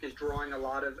comic is drawing a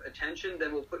lot of attention,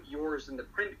 then we'll put yours in the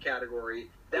print category.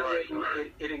 That way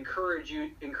it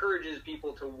encourages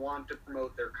people to want to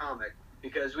promote their comic,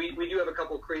 because we do have a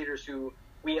couple of creators who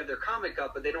we have their comic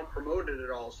up, but they don't promote it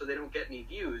at all, so they don't get any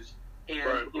views.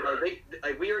 And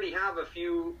we already have a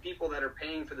few people that are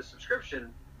paying for the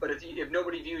subscription, but if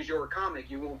nobody views your comic,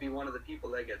 you won't be one of the people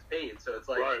that gets paid. So it's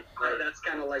like that's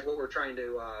kind of like what we're trying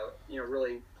to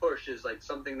really push, is like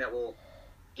something that will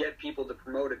get people to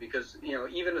promote it, because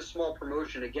even a small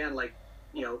promotion, again, like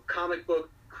comic book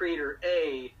creator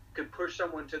A could push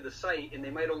someone to the site, and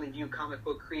they might only view comic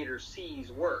book creator C's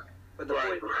work. But the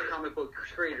point where comic book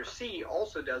creator C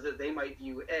also does it, they might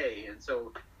view A. And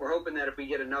so we're hoping that if we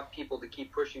get enough people to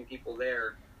keep pushing people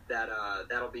there, that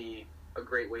that'll be a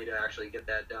great way to actually get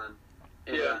that done.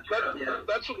 And,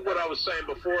 that's what I was saying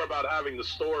before about having the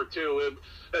store too.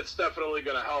 That's definitely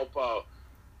going to help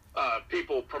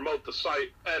people promote the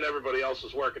site and everybody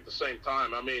else's work at the same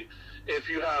time. I mean, if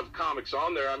you have comics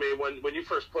on there, I mean, when you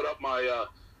first put up my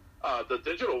the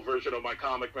digital version of my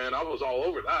comic, man, I was all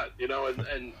over that,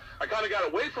 and I kind of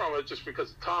got away from it just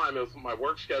because of time, of my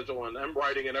work schedule and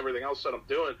writing and everything else that I'm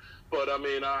doing. But I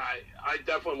mean, I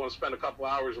definitely want to spend a couple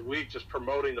hours a week just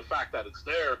promoting the fact that it's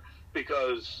there,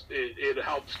 because it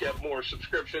helps get more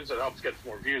subscriptions, it helps get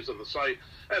more views of the site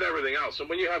and everything else. And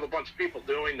when you have a bunch of people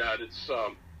doing that, it's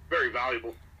very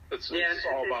valuable. It's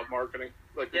all about marketing.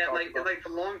 Like the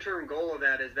long-term goal of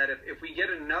that is that if we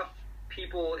get enough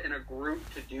people in a group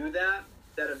to do that,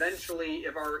 that eventually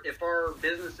if our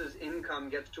business's income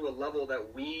gets to a level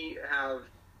that we have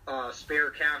spare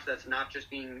cash that's not just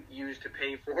being used to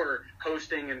pay for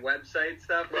hosting and website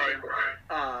stuff,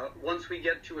 once we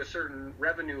get to a certain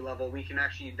revenue level, we can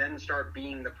actually then start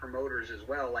being the promoters as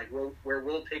well, like where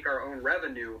we'll take our own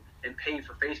revenue and pay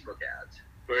for Facebook ads.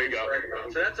 There you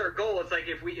go. So that's our goal. It's like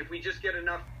if we just get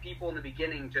enough people in the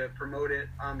beginning to promote it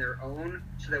on their own,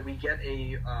 so that we get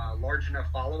a large enough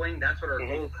following. That's what our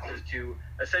goal is to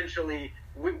essentially.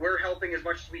 We're helping as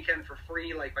much as we can for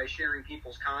free, like by sharing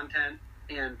people's content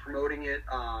and promoting it,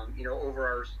 over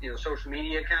our social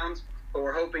media accounts. But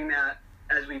we're hoping that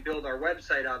as we build our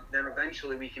website up, then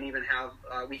eventually we can even have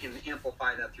we can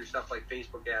amplify that through stuff like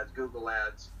Facebook ads, Google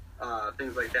ads,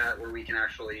 things like that, where we can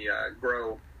actually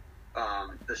grow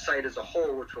the site as a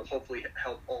whole, which will hopefully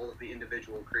help all of the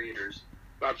individual creators.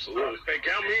 Absolutely. Hey,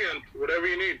 count me in. Whatever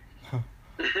you need.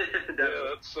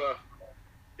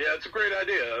 Yeah, it's a great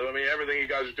idea. I mean, everything you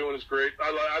guys are doing is great.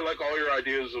 I like all your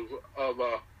ideas of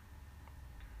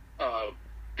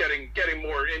getting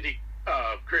more indie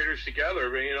creators together.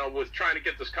 I mean, with trying to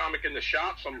get this comic in the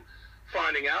shops, I'm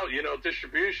finding out,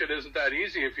 distribution isn't that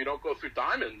easy if you don't go through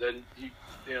Diamond. Then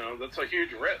that's a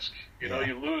huge risk. You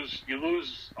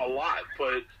lose a lot.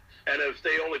 And if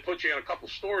they only put you in a couple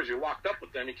stores, you're locked up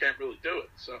with them. You can't really do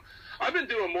it. So I've been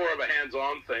doing more of a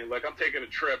hands-on thing. Like I'm taking a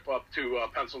trip up to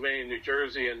Pennsylvania, New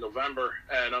Jersey in November,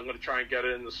 and I'm going to try and get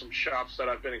it into some shops that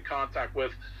I've been in contact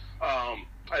with.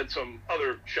 And some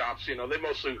other shops, they want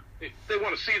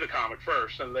to see the comic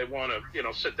first, and they want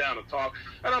to, sit down and talk.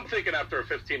 And I'm thinking after a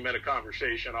 15-minute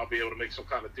conversation, I'll be able to make some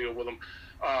kind of deal with them.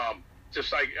 I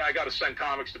got to send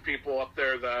comics to people up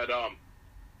there that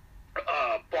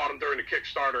bought them during the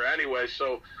Kickstarter anyway.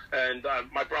 So, and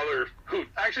my brother, who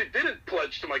actually didn't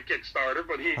pledge to my Kickstarter,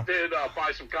 but he did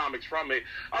buy some comics from me.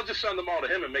 I'll just send them all to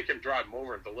him and make him drive them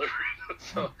over and deliver it.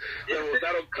 So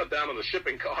that'll cut down on the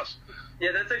shipping costs.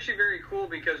 Yeah, that's actually very cool,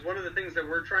 because one of the things that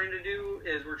we're trying to do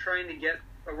is we're trying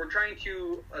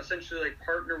to essentially like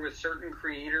partner with certain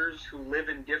creators who live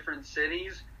in different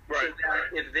cities. Right. So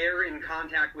that if they're in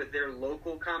contact with their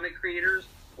local comic creators,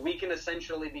 we can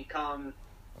essentially become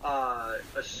a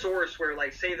source where,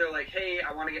 like, say they're like, hey,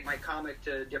 I want to get my comic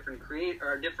to different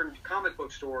comic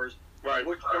book stores. Right.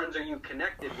 Which ones are you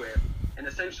connected with? And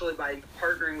essentially by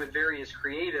partnering with various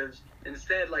creatives,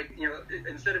 instead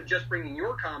of just bringing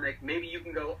your comic, maybe you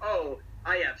can go, oh,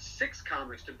 I have 6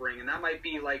 comics to bring, and that might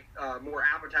be like more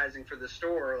appetizing for the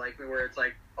store, like where it's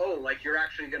like, oh, like you're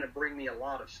actually going to bring me a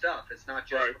lot of stuff. It's not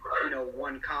just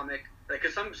one comic. Like,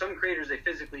 because some creators, they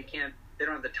physically can't, they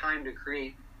don't have the time to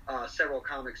create several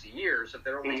comics a year. So if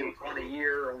they're only doing one a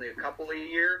year, or only a couple a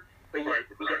year, but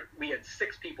we had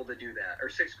 6 people to do that, or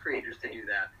 6 creators to do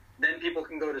that. Then people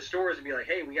can go to stores and be like,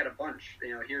 hey, we got a bunch.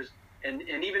 here's and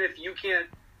even if you can't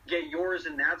get yours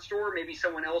in that store, maybe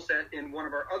someone else in one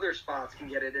of our other spots can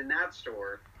get it in that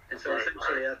store. And so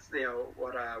essentially that's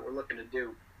what we're looking to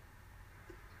do.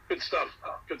 Good stuff.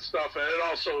 And it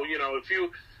also, if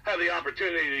you have the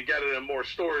opportunity to get it in more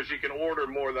stores, you can order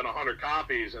more than 100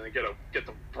 copies and get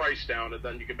the price down, and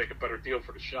then you can make a better deal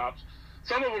for the shops.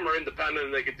 Some of them are independent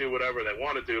and they can do whatever they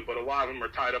want to do, but a lot of them are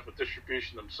tied up with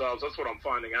distribution themselves. That's what I'm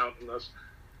finding out in this.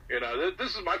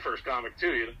 This is my first comic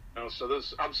too, so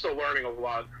I'm still learning a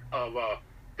lot of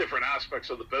different aspects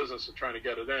of the business and trying to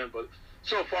get it in. But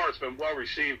so far it's been well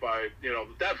received by,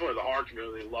 definitely the horror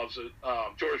community loves it.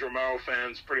 George Romero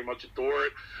fans pretty much adore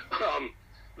it.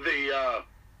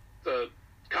 The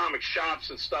comic shops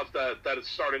and stuff that it's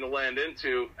starting to land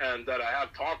into and that I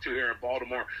have talked to here in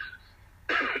Baltimore,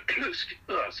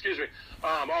 excuse me,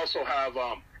 also have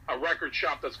a record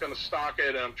shop that's going to stock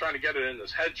it, and I'm trying to get it in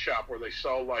this head shop where they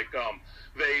sell like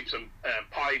vapes and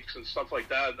pipes and stuff like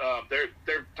that.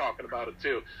 They're talking about it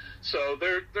too. So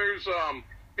there's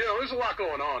a lot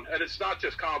going on, and it's not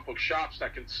just comic book shops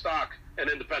that can stock an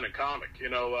independent comic.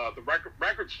 The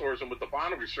record stores, and with the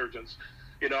vinyl resurgence,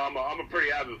 I'm a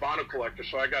pretty avid vinyl collector,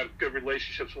 so I got good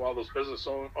relationships with all those business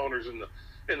owners in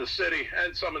the city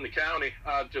and some in the county.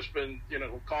 I've just been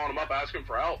calling them up, asking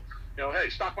for help. Hey,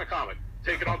 stock my comic.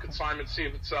 Take it on consignment, see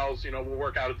if it sells. We'll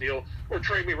work out a deal, or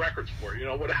trade me records for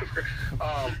it. Whatever.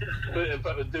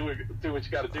 But do what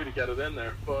you got to do to get it in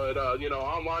there. But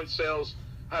online sales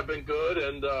have been good,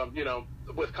 and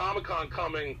with Comic-Con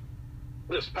coming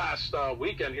this past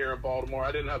weekend here in Baltimore,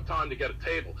 I didn't have time to get a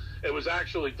table. It was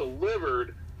actually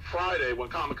delivered Friday when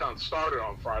Comic-Con started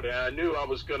on Friday, and I knew I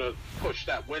was going to push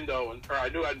that window, or I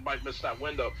knew I might miss that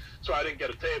window, so I didn't get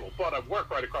a table. But I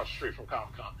work right across the street from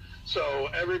Comic-Con. So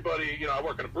everybody, I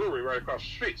work in a brewery right across the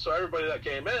street, so everybody that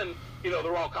came in,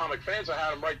 they're all comic fans. I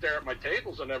had them right there at my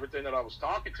tables and everything that I was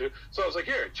talking to. So I was like,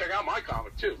 here, check out my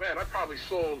comic too. Man, I probably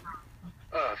sold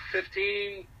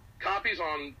 15 copies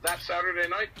on that Saturday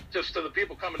night just to the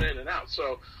people coming in and out.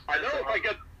 So I know if I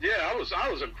get, I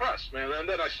was impressed, man. And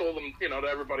then I sold them, to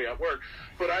everybody at work.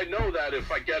 But I know that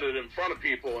if I get it in front of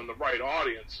people in the right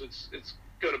audience, it's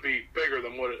going to be bigger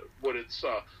than what it's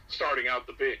starting out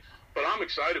to be. but I'm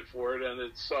excited for it, and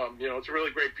it's it's a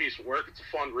really great piece of work. It's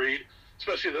a fun read,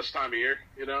 especially this time of year,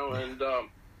 and.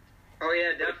 Oh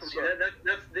yeah, definitely.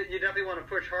 That's you definitely want to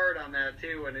push hard on that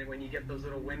too. When you get those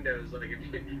little windows, like if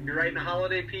you're writing a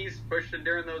holiday piece, push it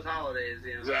during those holidays.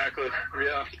 Exactly.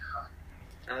 Yeah.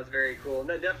 That's very cool.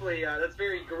 No, definitely, that's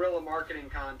very guerrilla marketing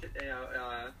content.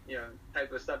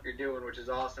 Type of stuff you're doing, which is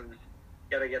awesome. We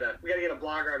gotta get a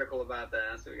blog article about that.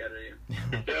 That's what we gotta do.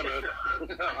 Yeah, man.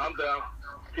 I'm down.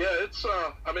 Yeah, it's.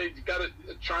 You gotta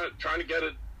trying to get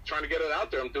it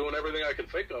out there. I'm doing everything I can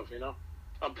think of.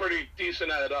 I'm pretty decent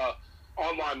at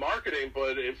online marketing,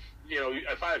 but if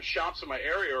I have shops in my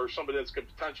area or somebody that's could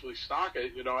potentially stock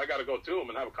it, I got to go to them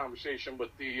and have a conversation with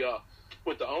the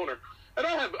owner. And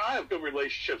I have good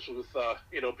relationships with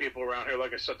people around here.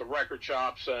 Like I said, the record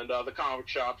shops and the comic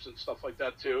shops and stuff like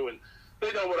that too. And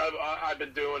they know what I've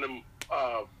been doing, and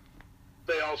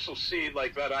they also see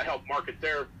like that I help market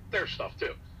their stuff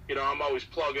too. I'm always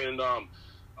plugging.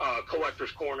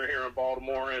 Collector's Corner here in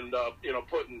Baltimore, and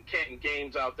putting Canton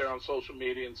Games out there on social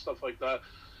media and stuff like that.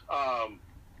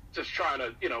 Just trying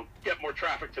to get more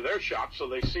traffic to their shop, so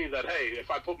they see that hey,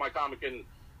 if I put my comic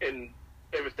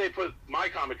if they put my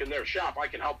comic in their shop, I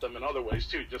can help them in other ways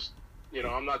too. Just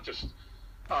I'm not just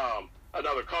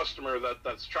another customer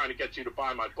that's trying to get you to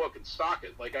buy my book and stock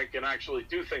it. Like I can actually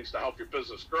do things to help your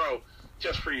business grow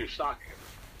just for you stocking it.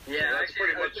 Yeah, so that's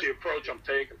pretty much the approach I'm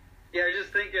taking. Yeah, I was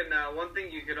just thinking, one thing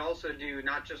you could also do,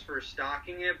 not just for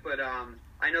stocking it, but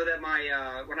I know that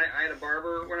when I had a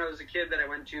barber when I was a kid that I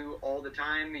went to all the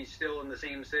time. He's still in the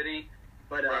same city,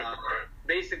 but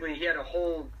basically he had a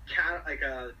whole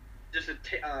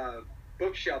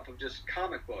bookshelf of just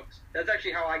comic books. That's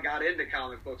actually how I got into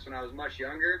comic books when I was much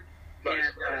younger.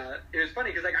 Nice. And it was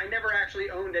funny because I never actually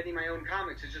owned any of my own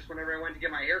comics. It's just whenever I went to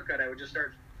get my haircut, I would just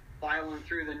start filing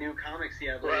through the new comics he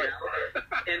had laid out.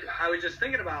 And I was just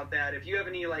thinking about that. If you have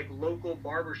any local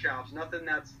barbershops, nothing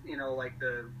that's like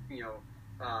the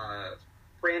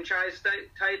franchise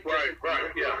type. Right.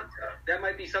 Yeah. That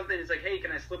might be something. It's like, hey,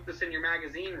 can I slip this in your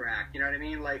magazine rack? You know what I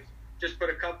mean? Like, just put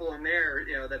a couple in there.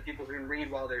 That people can read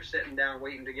while they're sitting down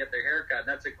waiting to get their haircut.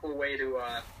 That's a cool way to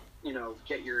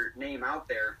get your name out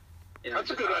there.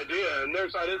 That's a good idea, and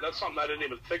that's something I didn't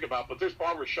even think about. But there's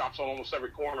barber shops on almost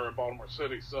every corner in Baltimore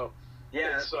City, so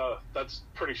that's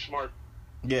pretty smart.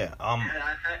 Yeah.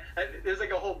 There's a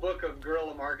whole book of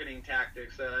guerrilla marketing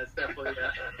tactics. It's definitely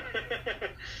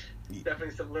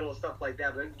definitely some little stuff like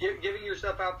that. But giving your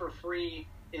stuff out for free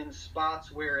in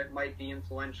spots where it might be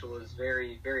influential is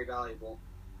very, very valuable.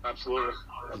 Absolutely.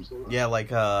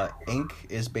 Yeah, Ink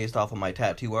is based off of my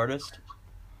tattoo artist.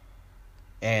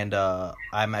 And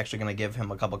I'm actually going to give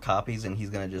him a couple copies, and he's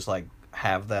going to just,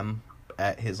 have them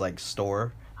at his,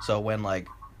 store. So when,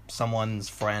 someone's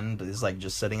friend is,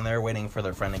 just sitting there waiting for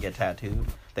their friend to get tattooed,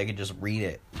 they could just read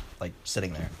it,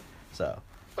 sitting there. So.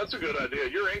 That's a good idea.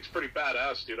 Your ink's pretty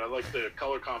badass, dude. I like the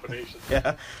color combination.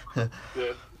 Yeah.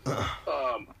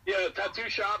 Tattoo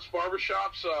shops, barber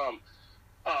shops,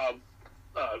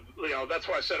 that's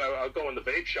why I said I'll go into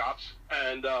vape shops,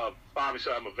 and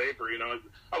obviously I'm a vapor.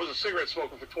 I was a cigarette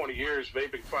smoker for 20 years.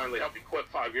 Vaping finally helped me quit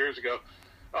 5 years ago.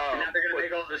 And now they're going to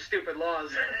make all the stupid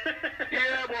laws.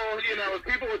 Yeah, well, if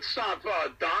people would stop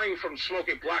dying from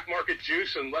smoking black market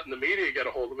juice and letting the media get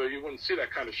a hold of it, you wouldn't see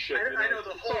that kind of shit. I know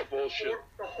the whole bullshit.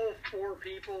 The whole 4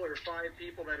 people or 5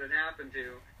 people that it happened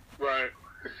to. Right.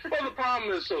 Well, the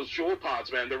problem is those Juul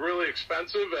pods, man. They're really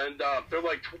expensive, and they're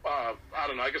I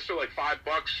don't know, I guess they're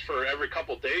 $5 for every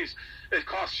couple days. It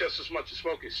costs just as much as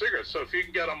smoking cigarettes. So if you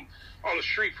can get them on the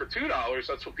street for $2,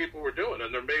 that's what people were doing.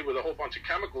 And they're made with a whole bunch of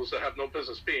chemicals that have no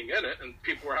business being in it, and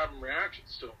people were having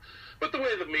reactions to them. But the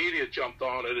way the media jumped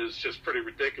on it is just pretty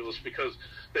ridiculous, because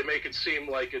they make it seem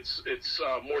like it's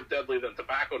more deadly than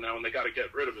tobacco now, and they got to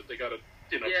get rid of it. They got to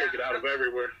take it out of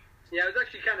everywhere. Yeah, I was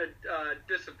actually kind of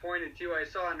disappointed, too. I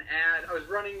saw an ad. I was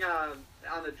running on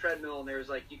the treadmill, and there was,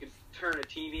 you could turn a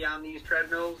TV on these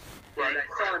treadmills. Right. And I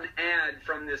saw an ad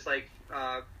from this,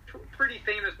 pretty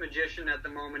famous magician at the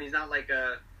moment. He's not like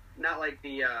the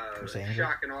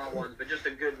shock and awe ones, but just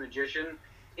a good magician.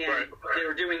 And they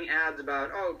were doing ads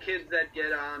about, kids that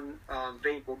get on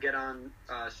vape will get on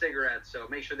cigarettes, so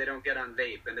make sure they don't get on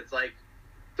vape. And it's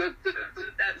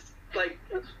that's...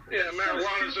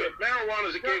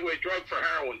 marijuana's a gateway drug for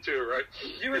heroin too, right?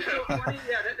 You were so funny.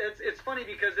 Yeah, it's funny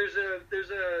because there's a. Did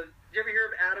you ever hear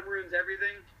of Adam Ruins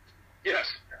Everything?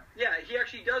 Yes. Yeah, he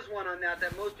actually does one on that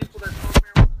most people that smoke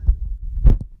marijuana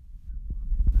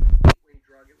gateway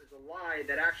drug. It was a lie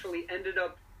that actually ended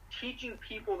up teaching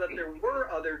people that there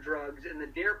were other drugs, and the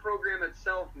DARE program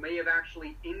itself may have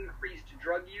actually increased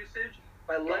drug usage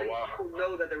by letting people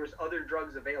know that there was other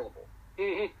drugs available.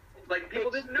 Mm-hmm. Like,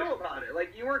 people didn't know about it.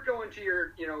 Like, you weren't going to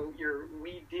your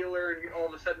weed dealer and all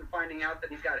of a sudden finding out that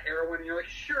he's got heroin, and you're like,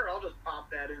 sure, I'll just pop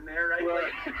that in there, right?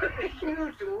 Right. Like, it's a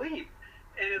huge leap.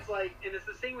 And it's like, and it's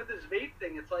the same with this vape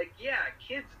thing. It's like, yeah,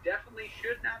 kids definitely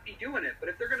should not be doing it, but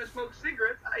if they're going to smoke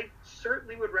cigarettes, I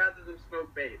certainly would rather them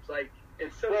smoke vapes. Like,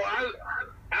 it's so... Well,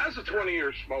 as a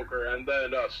 20-year smoker and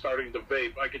then starting to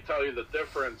vape, I can tell you the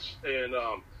difference in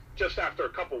just after a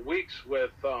couple weeks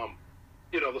with...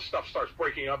 the stuff starts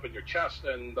breaking up in your chest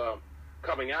and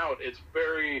coming out. It's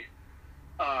very.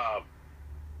 I'm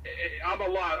a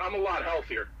lot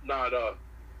healthier. Not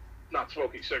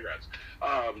smoking cigarettes.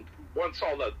 Once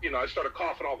all the I started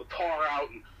coughing all the tar out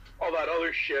and all that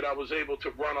other shit, I was able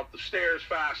to run up the stairs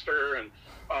faster, and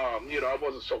I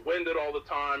wasn't so winded all the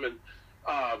time, and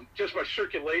just my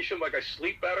circulation, like I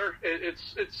sleep better.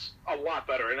 It's a lot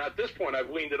better, and at this point I've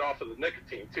weaned it off of the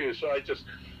nicotine too. So I just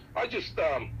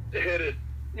hit it,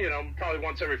 probably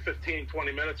once every 15,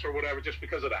 20 minutes or whatever, just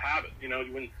because of the habit.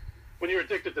 When you're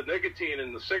addicted to nicotine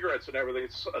and the cigarettes and everything,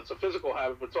 it's a physical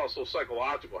habit, but it's also a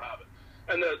psychological habit.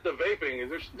 And the vaping,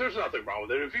 there's nothing wrong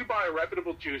with it. If you buy a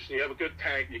reputable juice and you have a good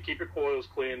tank, you keep your coils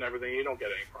clean and everything, you don't get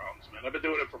any problems, man. I've been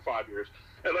doing it for 5 years.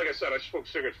 And like I said, I smoked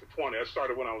cigarettes for 20. I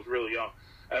started when I was really young.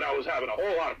 And I was having a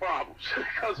whole lot of problems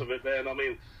because of it, man. I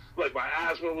mean, like my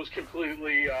asthma was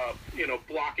completely,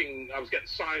 blocking. I was getting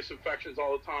sinus infections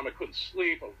all the time. I couldn't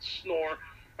sleep. I would snore.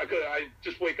 I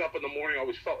just wake up in the morning. I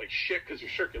always felt like shit because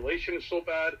your circulation is so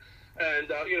bad. And,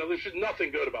 there's just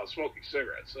nothing good about smoking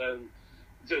cigarettes. And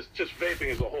just vaping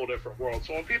is a whole different world.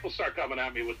 So when people start coming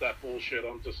at me with that bullshit,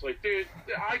 I'm just like, dude,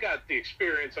 I got the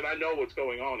experience and I know what's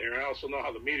going on here. And I also know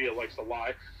how the media likes to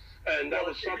lie. And that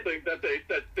was something that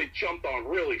they jumped on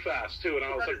really fast too. And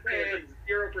I was like, man,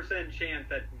 0% chance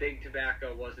that Big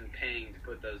Tobacco wasn't paying to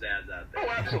put those ads out there. Oh,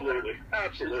 absolutely,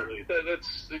 absolutely.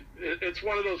 It's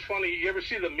one of those funny. You ever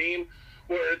see the meme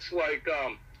where it's like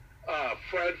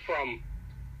Fred from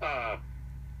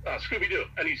Scooby-Doo,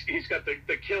 and he's got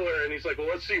the killer, and he's like, well,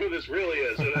 let's see who this really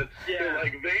is. And then they're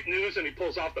like vape news, and he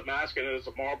pulls off the mask, and it's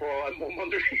a Marlboro emblem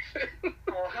underneath it.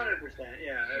 Oh, 100%,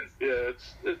 yeah.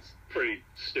 It's pretty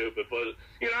stupid, but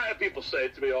I have people say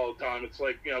it to me all the time. It's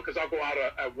like, because I'll go out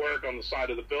at work on the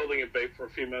side of the building and vape for a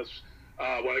few minutes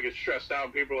when I get stressed out,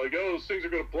 and people are like, oh, those things are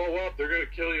going to blow up, they're going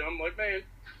to kill you. I'm like, man,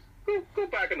 go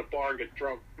back in the bar and get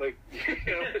drunk. Like,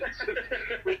 it's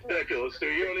ridiculous,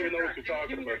 dude. You don't even know what you're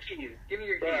talking about. Give me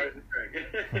your keys. Right.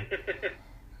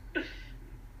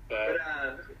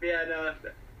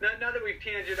 Now that we've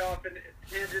tanged it off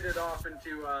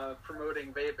into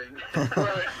promoting vaping,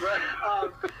 right.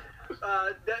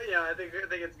 I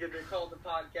think it's good to call the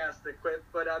podcast to quit.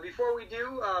 But before we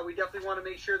do, we definitely want to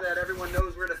make sure that everyone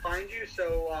knows where to find you.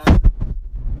 So.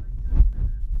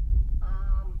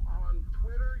 On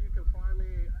Twitter, you can find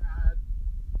me at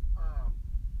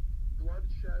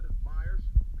Bloodshed Myers,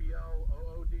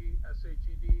 BLOODSHEDMYERS.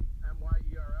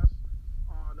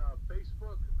 On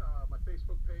Facebook, my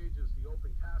Facebook page is The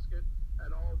Open Casket,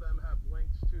 and all of them have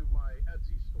links to my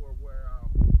Etsy store where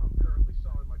I'm currently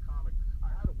selling my comic.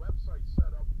 I had a website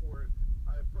set up for it.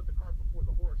 I put the cart before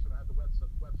the horse, and I had the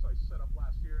website set up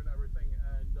last year and everything,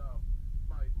 and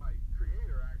my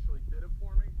creator actually did it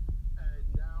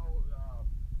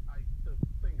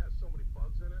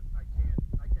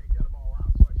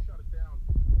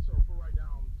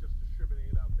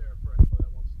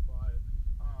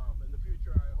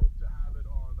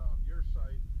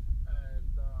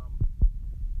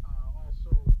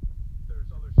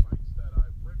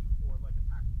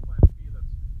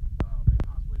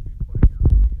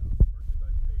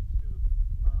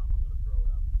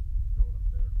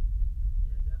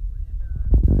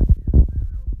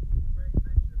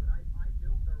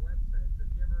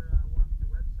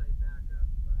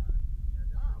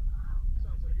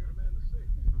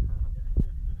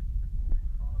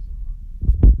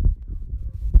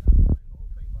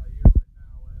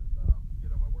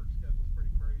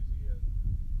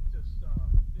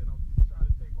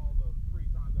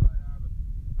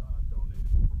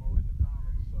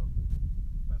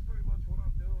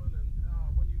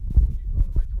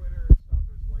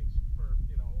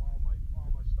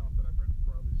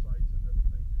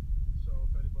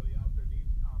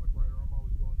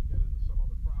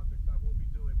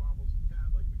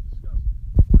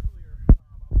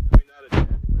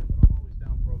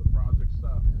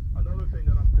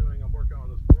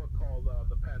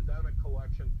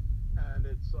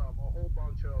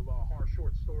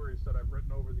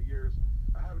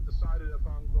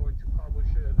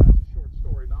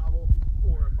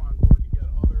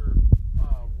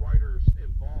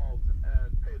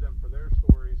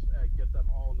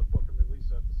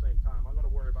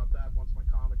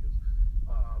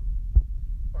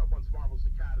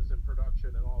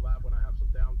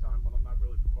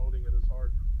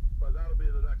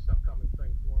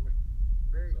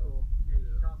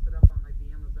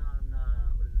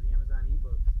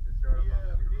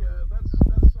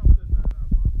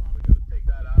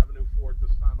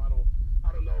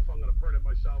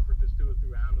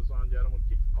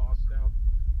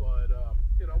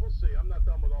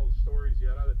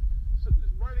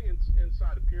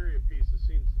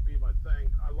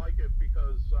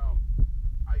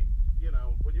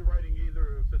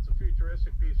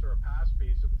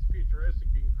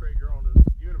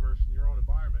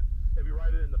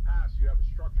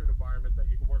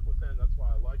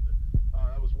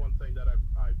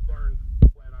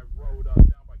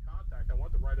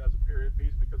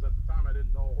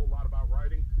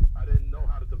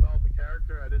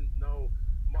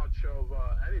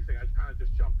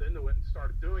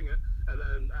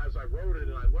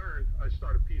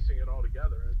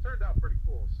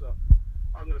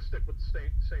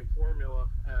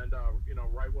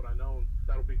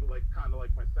kind of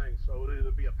like my thing. So it would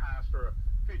either be a past or a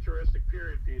futuristic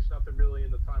period piece. Nothing really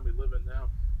in the time we live in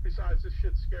now. Besides, this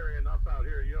shit's scary enough out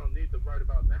here. You don't need to write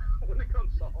about now when it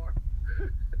comes to horror.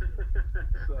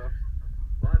 So,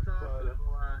 well, that's awesome.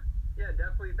 Well, yeah,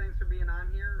 definitely thanks for being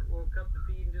on here. We'll cut the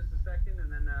feed in just a second,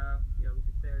 and then